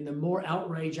 And the more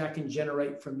outrage I can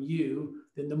generate from you,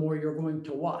 then the more you're going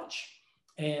to watch.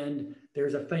 And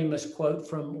there's a famous quote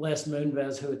from Les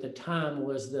Moonves, who at the time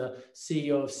was the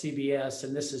CEO of CBS,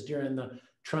 and this is during the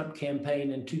Trump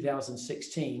campaign in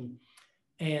 2016.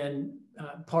 And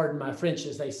pardon my French,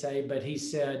 as they say, but he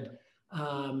said,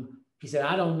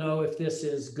 I don't know if this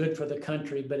is good for the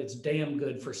country, but it's damn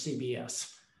good for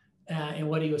CBS. And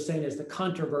what he was saying is the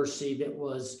controversy that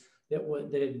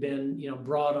had been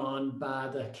brought on by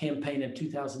the campaign in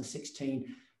 2016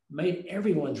 made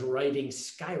everyone's ratings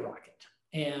skyrocket.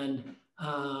 And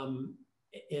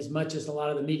as much as a lot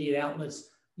of the media outlets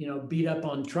beat up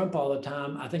on Trump all the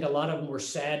time, I think a lot of them were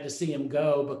sad to see him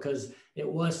go because it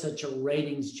was such a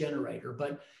ratings generator.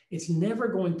 But it's never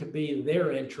going to be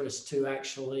their interest to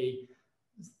actually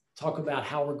talk about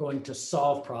how we're going to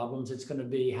solve problems. It's going to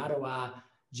be, how do I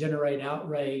generate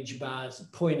outrage by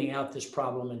pointing out this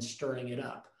problem and stirring it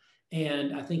up?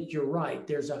 And I think you're right.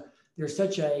 There's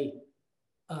such a,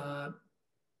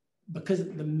 because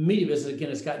the media business, again,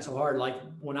 has gotten so hard. Like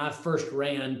when I first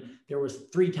ran, there was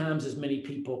 3 times as many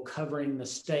people covering the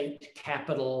state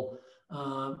capitol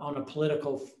on a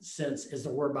political sense as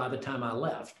there were by the time I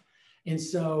left. And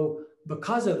so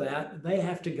because of that, they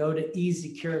have to go to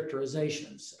easy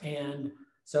characterizations. And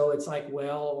So it's like,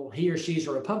 well, he or she's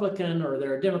a Republican or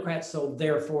they're a Democrat, so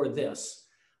therefore this.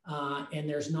 And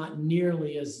there's not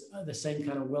nearly as the same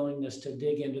kind of willingness to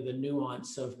dig into the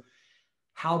nuance of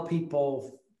how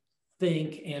people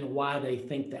think and why they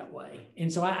think that way.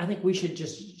 And so I think we should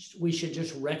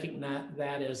just recognize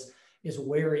that as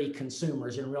wary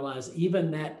consumers and realize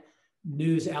even that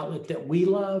news outlet that we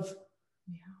love,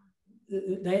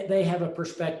 they have a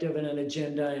perspective and an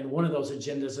agenda, and one of those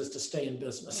agendas is to stay in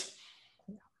business.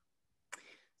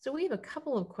 So we have a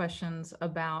couple of questions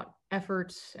about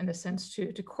efforts, in a sense,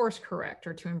 to course correct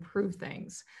or to improve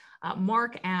things.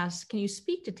 Mark asks, can you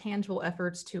speak to tangible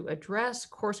efforts to address,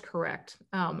 course correct?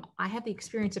 I have the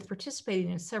experience of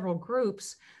participating in several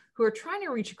groups who are trying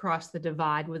to reach across the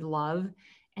divide with love,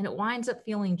 and it winds up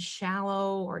feeling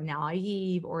shallow or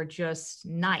naive or just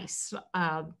nice,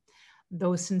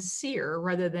 though sincere,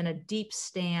 rather than a deep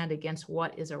stand against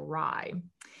what is awry.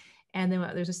 And then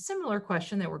there's a similar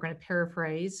question that we're going to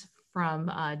paraphrase from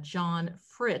John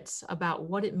Fritz about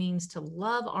what it means to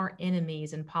love our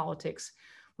enemies in politics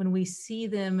when we see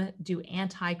them do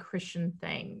anti-Christian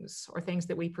things or things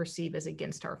that we perceive as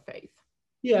against our faith.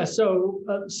 Yeah, so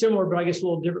similar, but I guess a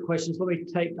little different questions.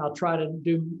 I'll try to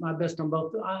do my best on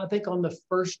both. I think on the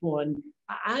first one,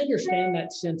 I understand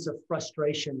that sense of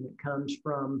frustration that comes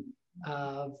from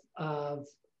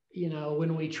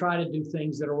when we try to do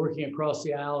things that are working across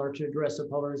the aisle or to address a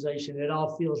polarization, it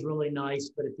all feels really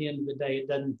nice, but at the end of the day, it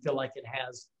doesn't feel like it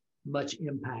has much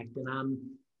impact. And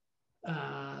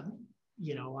I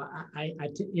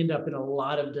end up in a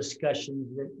lot of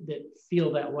discussions that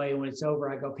feel that way. When it's over,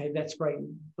 I go, okay, that's great,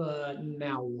 but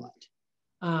now what?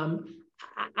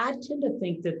 I tend to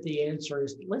think that the answer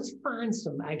is, let's find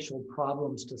some actual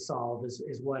problems to solve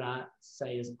is what I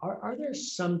say is, are there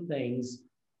some things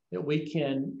that we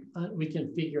can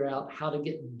figure out how to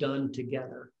get done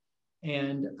together,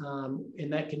 and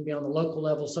that can be on the local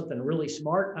level, something really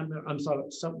smart. I'm sorry,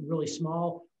 something really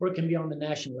small, or it can be on the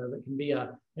national level. It can be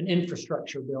an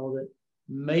infrastructure bill that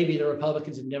maybe the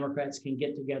Republicans and Democrats can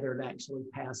get together to actually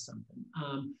pass something.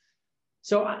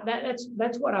 So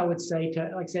that's what I would say.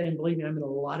 Like I said, and believe me, I'm in a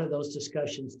lot of those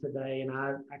discussions today, and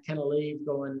I kind of leave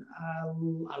going,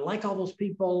 I like all those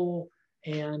people.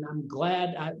 And I'm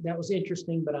glad that was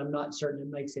interesting, but I'm not certain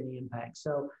it makes any impact.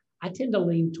 So I tend to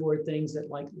lean toward things that,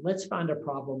 like, let's find a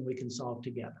problem we can solve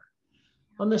together.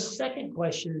 On the second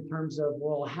question, in terms of,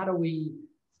 well, how do we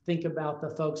think about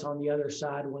the folks on the other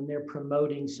side when they're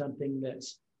promoting something that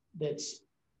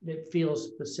feels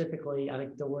specifically, I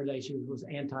think the word they used was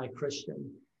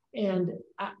anti-Christian. And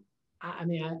I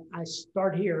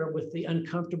start here with the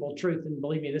uncomfortable truth, and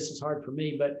believe me, this is hard for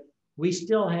me, but we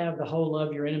still have the whole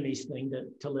love your enemies thing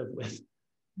to live with.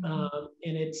 And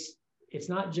it's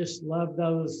not just love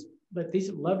those, but these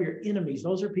love your enemies.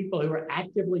 Those are people who are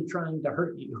actively trying to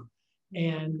hurt you.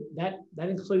 And that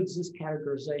includes this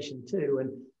categorization too.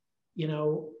 And,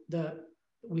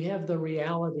 we have the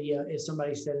reality, as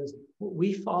somebody says,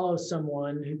 we follow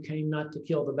someone who came not to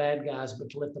kill the bad guys,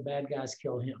 but to let the bad guys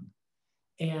kill him.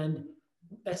 And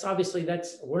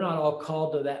we're not all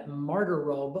called to that martyr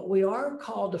role, but we are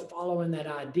called to follow in that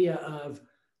idea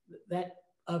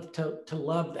to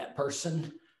love that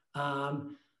person.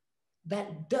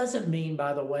 That doesn't mean,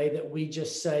 by the way, that we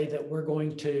just say that we're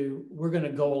going to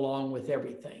go along with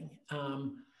everything.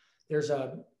 I'm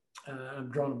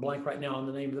drawing a blank right now on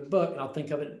the name of the book. I'll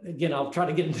think of it again. I'll try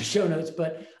to get into the show notes,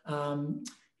 but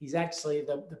he's actually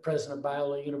the president of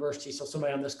Biola University. So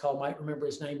somebody on this call might remember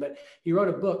his name, but he wrote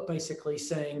a book basically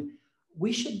saying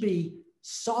we should be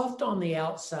soft on the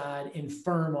outside and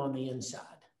firm on the inside.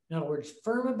 In other words,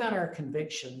 firm about our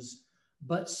convictions,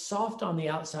 but soft on the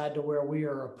outside to where we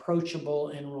are approachable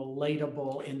and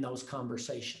relatable in those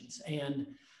conversations. And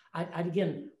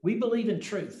again, we believe in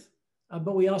truth.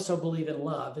 But we also believe in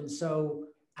love. And so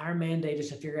our mandate is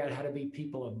to figure out how to be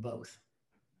people of both.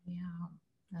 Yeah,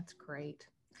 that's great.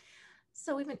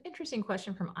 So we have an interesting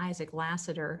question from Isaac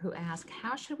Lassiter, who asked,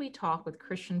 how should we talk with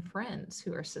Christian friends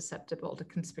who are susceptible to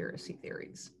conspiracy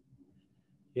theories?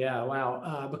 Yeah,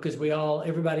 wow. Because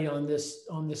everybody on this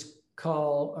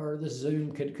call or the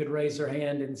Zoom could raise their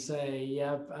hand and say,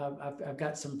 yeah, I've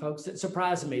got some folks that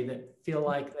surprise me that feel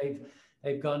like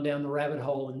they've gone down the rabbit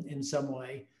hole in some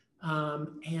way.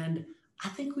 And I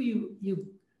think you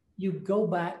go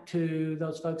back to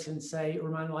those folks and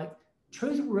remind them, like,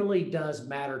 truth really does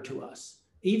matter to us,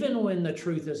 even when the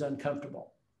truth is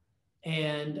uncomfortable.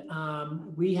 And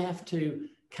we have to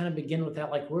kind of begin with that.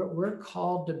 Like, we're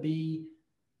called to be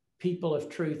people of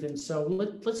truth. And so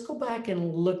let's go back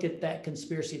and look at that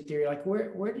conspiracy theory. Like,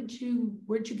 where did you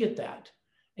get that?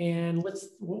 And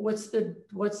what's the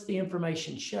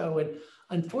information show? And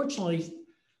unfortunately,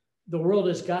 the world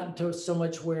has gotten to so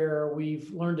much where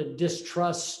we've learned to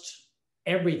distrust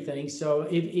everything. So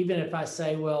even if I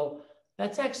say, well,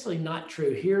 that's actually not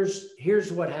true.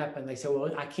 Here's what happened. They say,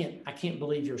 well, I can't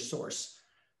believe your source.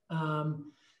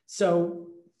 So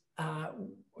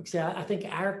I think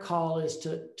our call is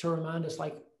to remind us,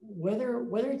 like,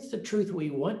 whether it's the truth we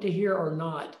want to hear or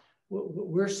not,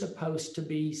 we're supposed to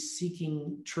be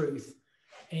seeking truth.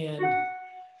 And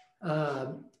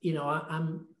I'm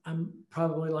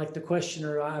probably like the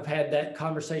questioner. I've had that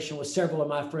conversation with several of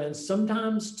my friends,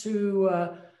 sometimes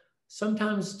to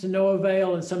no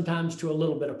avail, and sometimes to a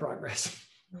little bit of progress.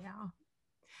 Yeah.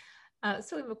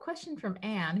 So we have a question from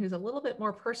Anne, who's a little bit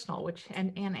more personal,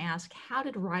 and Anne asked, how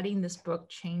did writing this book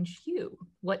change you?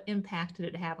 What impact did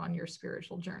it have on your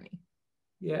spiritual journey?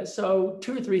 Yeah, so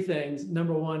 2 or 3 things.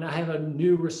 Number one, I have a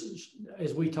new,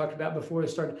 as we talked about before it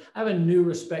started, I have a new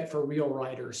respect for real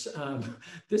writers.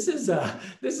 It's a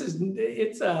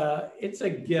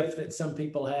gift that some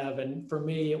people have, and for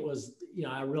me, it was,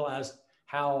 I realized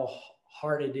how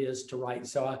hard it is to write.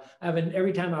 So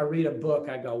every time I read a book,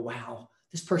 I go, wow,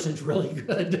 this person's really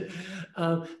good.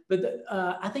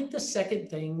 I think the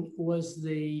second thing was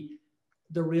the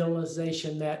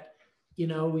realization that,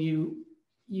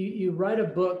 you write a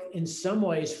book in some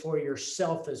ways for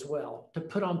yourself as well, to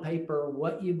put on paper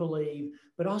what you believe,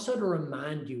 but also to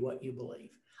remind you what you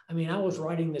believe. I mean, I was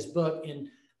writing this book, and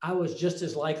I was just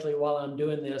as likely while I'm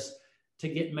doing this to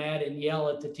get mad and yell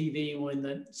at the TV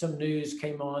when some news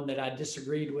came on that I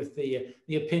disagreed with the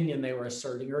opinion they were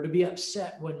asserting, or to be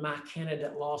upset when my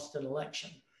candidate lost an election.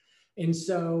 And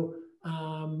so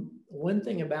one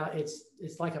thing about it's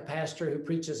like a pastor who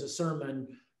preaches a sermon.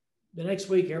 The next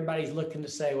week, everybody's looking to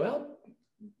say, well,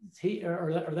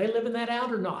 are they living that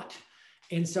out or not?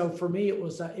 And so for me,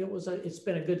 it's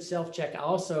been a good self-check. I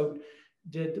also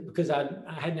did, because I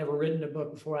had never written a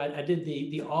book before, I did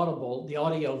the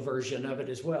audio version of it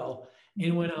as well.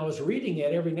 And when I was reading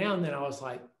it, every now and then I was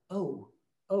like, oh,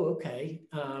 okay.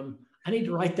 I need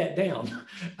to write that down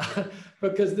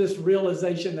because this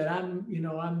realization that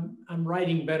I'm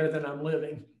writing better than I'm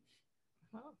living.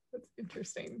 Wow, that's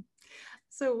interesting.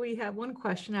 So we have one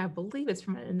question, I believe it's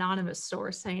from an anonymous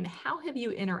source, saying, how have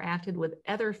you interacted with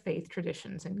other faith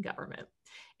traditions in government?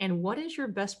 And what is your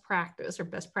best practice or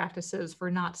best practices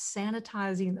for not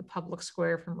sanitizing the public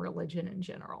square from religion in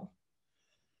general?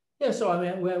 Yeah, so I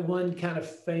mean, we had one kind of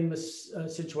famous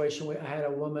situation where I had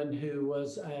a woman who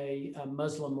was a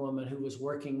Muslim woman who was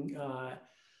working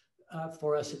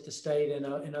for us at the state in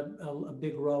a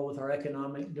big role with our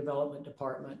economic development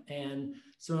department. And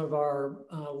some of our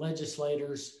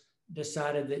legislators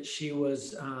decided that she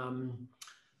was,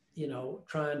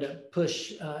 trying to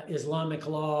push Islamic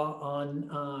law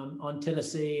on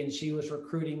Tennessee, and she was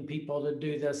recruiting people to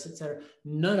do this, et cetera,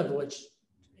 none of which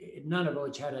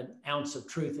had an ounce of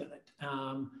truth in it.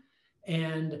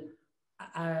 And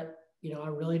I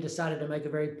really decided to make a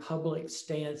very public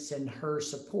stance in her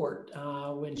support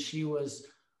when she was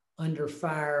under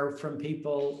fire from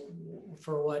people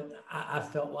for what I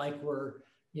felt like were,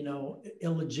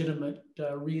 illegitimate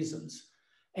reasons.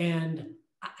 And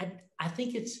I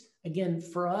think it's, again,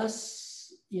 for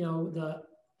us, the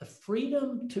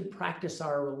freedom to practice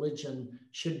our religion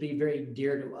should be very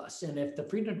dear to us. And if the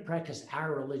freedom to practice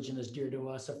our religion is dear to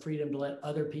us, a freedom to let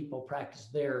other people practice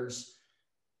theirs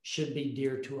should be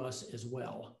dear to us as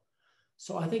well.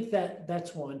 So I think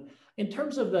that's one. In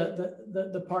terms of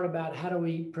the part about how do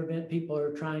we prevent people who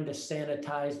are trying to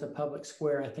sanitize the public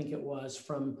square, I think it was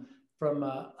from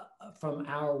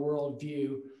our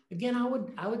worldview. Again,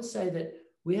 I would say that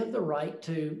we have the right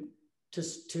to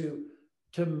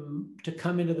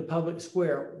come into the public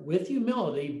square with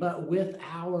humility, but with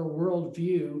our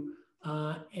worldview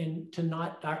and to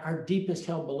not our deepest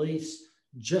held beliefs,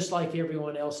 just like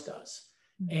everyone else does.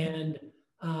 And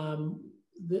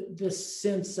this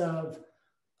sense of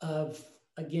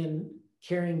again,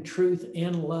 carrying truth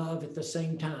and love at the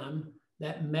same time,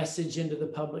 that message into the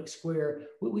public square,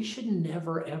 we should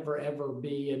never, ever, ever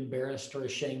be embarrassed or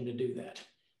ashamed to do that.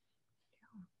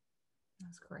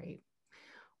 That's great.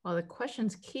 Well, the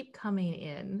questions keep coming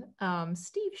in.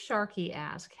 Steve Sharkey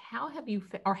asked, have you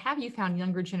found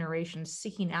younger generations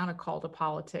seeking out a call to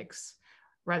politics?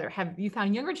 Rather, have you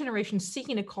found younger generations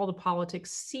seeking a call to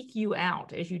politics seek you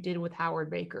out as you did with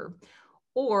Howard Baker?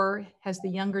 Or has the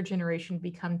younger generation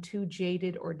become too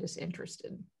jaded or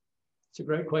disinterested? It's a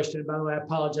great question. By the way, I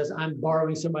apologize. I'm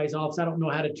borrowing somebody's office. I don't know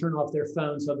how to turn off their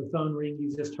phone. So the phone ring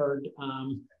you just heard,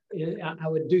 I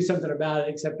would do something about it,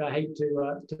 except I hate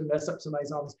to mess up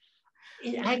somebody's office.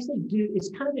 It's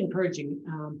kind of encouraging.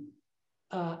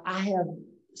 I have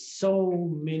so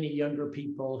many younger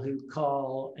people who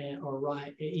call or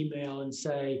write email and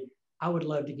say, I would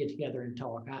love to get together and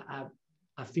talk.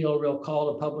 I feel a real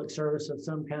call to public service of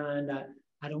some kind.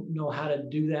 I don't know how to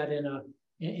do that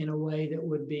in a way that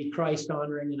would be Christ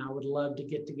honoring, and I would love to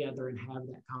get together and have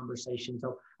that conversation.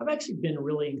 So I've actually been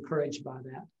really encouraged by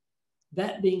that.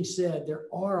 That being said, there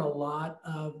are a lot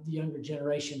of the younger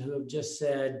generation who have just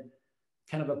said,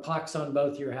 kind of a pox on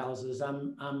both your houses.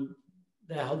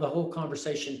 The whole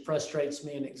conversation frustrates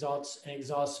me and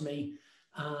exhausts me,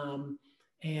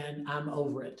 and I'm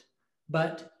over it.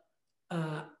 But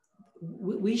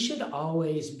we should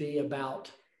always be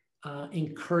about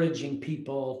encouraging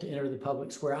people to enter the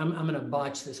public square. I'm going to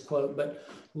botch this quote, but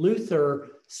Luther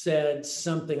said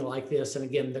something like this. And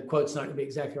again, the quote's not going to be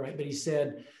exactly right, but he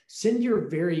said, send your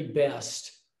very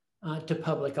best to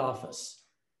public office.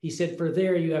 He said, for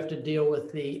there you have to deal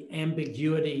with the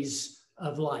ambiguities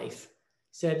of life.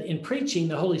 He said, in preaching,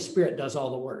 the Holy Spirit does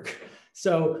all the work.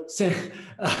 So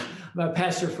my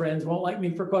pastor friends won't like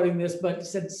me for quoting this, but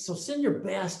said, so send your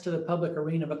best to the public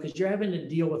arena because you're having to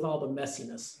deal with all the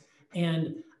messiness.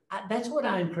 And that's what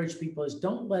I encourage people is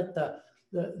don't let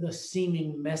the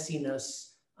seeming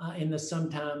messiness and the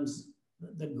sometimes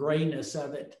the grayness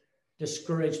of it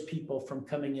discourage people from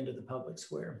coming into the public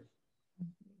square.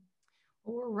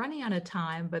 Well, we're running out of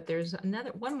time, but there's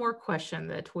one more question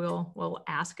that we'll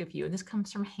ask of you. And this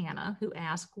comes from Hannah, who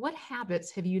asked, what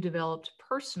habits have you developed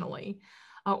personally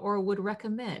or would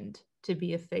recommend to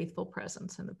be a faithful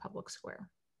presence in the public square?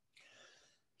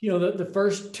 You know, the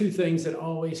first two things that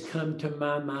always come to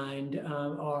my mind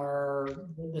are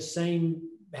the same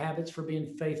habits for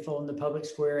being faithful in the public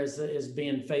square as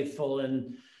being faithful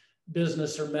in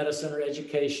business or medicine or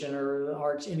education or the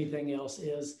arts, anything else.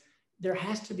 Is there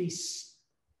has to be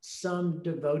some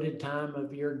devoted time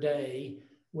of your day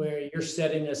where you're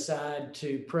setting aside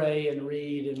to pray and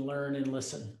read and learn and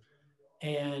listen.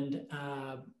 And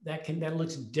that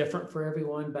looks different for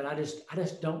everyone, but I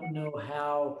just don't know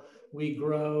how we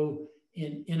grow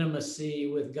in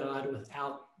intimacy with God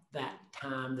without that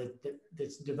time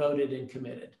that's devoted and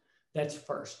committed. That's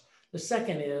first. The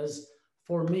second is,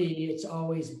 for me, it's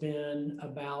always been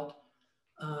about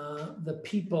the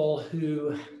people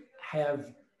who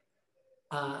I've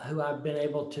been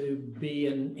able to be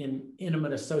in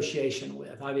intimate association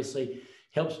with. Obviously,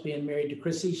 helps being married to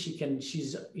Chrissy.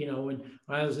 She's, you know, when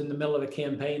I was in the middle of a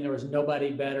campaign, there was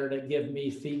nobody better to give me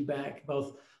feedback,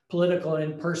 both political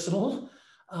and personal.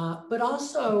 But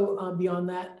also beyond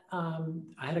that, I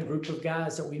had a group of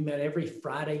guys that we met every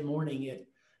Friday morning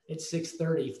at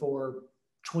 6:30 for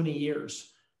 20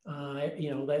 years.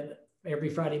 You know, that every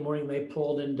Friday morning they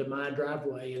pulled into my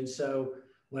driveway. And so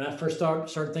when I first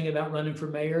started thinking about running for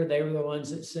mayor, they were the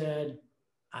ones that said,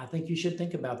 I think you should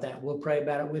think about that. We'll pray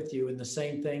about it with you. And the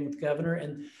same thing with governor.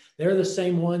 And they're the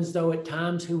same ones, though, at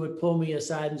times who would pull me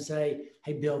aside and say,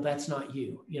 hey, Bill, that's not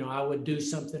you. You know, I would do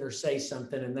something or say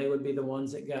something, and they would be the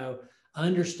ones that go, I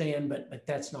understand, but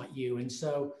that's not you. And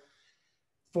so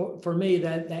for me,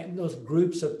 that those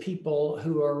groups of people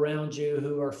who are around you,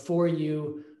 who are for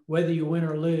you, whether you win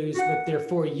or lose, but they're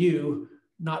for you,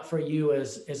 not for you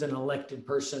as an elected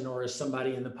person or as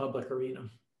somebody in the public arena.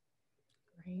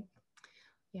 Great.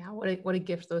 Yeah, what a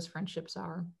gift those friendships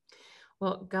are.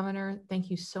 Well, Governor, thank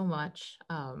you so much.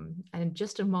 And in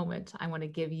just a moment, I want to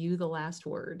give you the last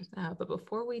word. But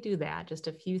before we do that, just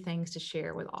a few things to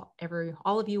share with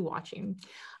all of you watching.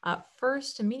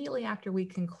 First, immediately after we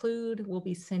conclude, we'll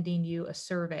be sending you a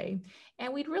survey,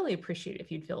 and we'd really appreciate it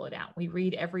if you'd fill it out. We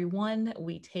read every one.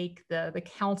 We take the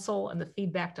counsel and the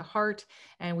feedback to heart,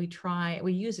 and we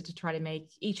use it to try to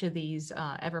make each of these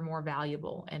ever more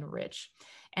valuable and rich.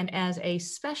 And as a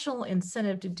special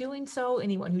incentive to doing so,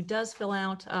 anyone who does fill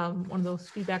out one of those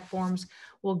feedback forms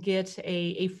will get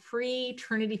a free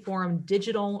Trinity Forum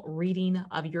digital reading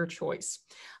of your choice.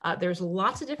 There's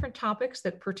lots of different topics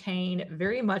that pertain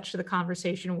very much to the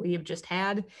conversation we have just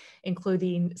had,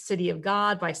 including City of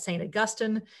God by St.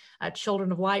 Augustine,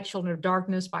 Children of Light, Children of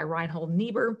Darkness by Reinhold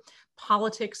Niebuhr,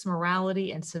 Politics,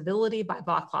 Morality, and Civility by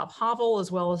Václav Havel,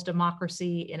 as well as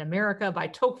Democracy in America by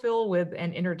Tocqueville, with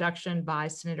an introduction by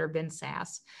Senator Ben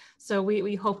Sasse. So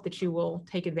we hope that you will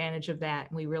take advantage of that,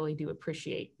 and we really do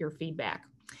appreciate your feedback.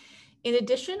 In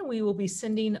addition, we will be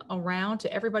sending around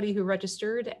to everybody who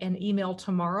registered an email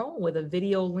tomorrow with a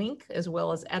video link, as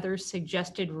well as other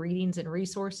suggested readings and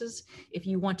resources. If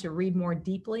you want to read more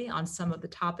deeply on some of the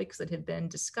topics that have been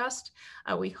discussed,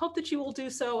 we hope that you will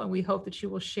do so, and we hope that you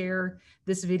will share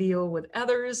this video with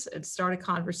others and start a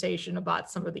conversation about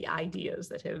some of the ideas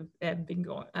that have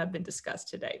been discussed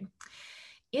today.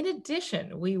 In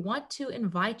addition, we want to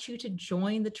invite you to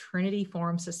join the Trinity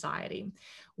Forum Society,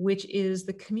 which is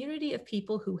the community of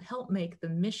people who help make the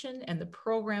mission and the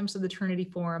programs of the Trinity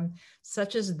Forum,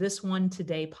 such as this one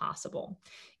today, possible.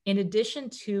 In addition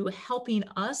to helping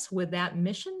us with that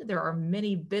mission, there are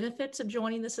many benefits of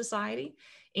joining the society,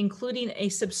 including a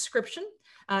subscription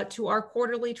to our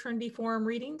quarterly Trinity Forum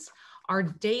readings, our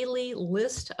daily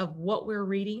list of what we're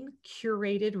reading,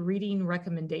 curated reading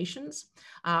recommendations,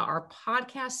 our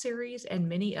podcast series, and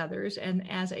many others. And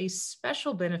as a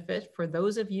special benefit for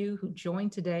those of you who join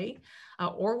today,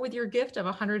 or with your gift of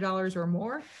 $100 or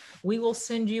more, we will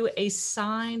send you a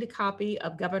signed copy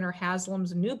of Governor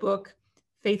Haslam's new book,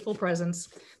 Faithful Presence,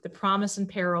 The Promise and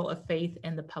Peril of Faith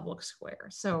in the Public Square.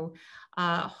 So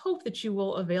hope that you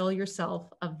will avail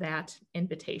yourself of that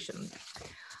invitation.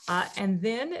 And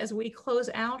then as we close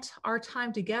out our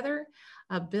time together,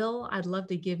 Bill, I'd love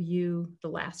to give you the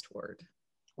last word.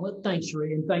 Well, thanks,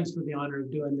 Sheree, and thanks for the honor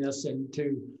of doing this, and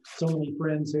to so many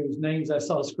friends whose names I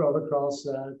saw scroll across.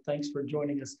 Thanks for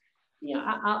joining us.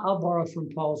 Yeah, I'll borrow from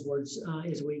Paul's words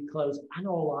as we close. I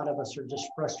know a lot of us are just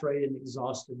frustrated and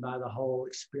exhausted by the whole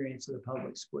experience of the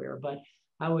public square, but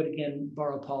I would again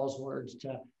borrow Paul's words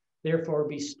to therefore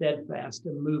be steadfast,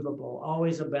 immovable,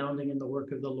 always abounding in the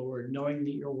work of the Lord, knowing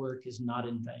that your work is not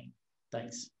in vain.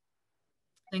 Thanks.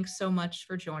 Thanks so much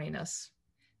for joining us.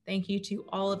 Thank you to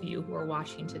all of you who are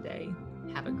watching today.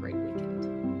 Have a great weekend.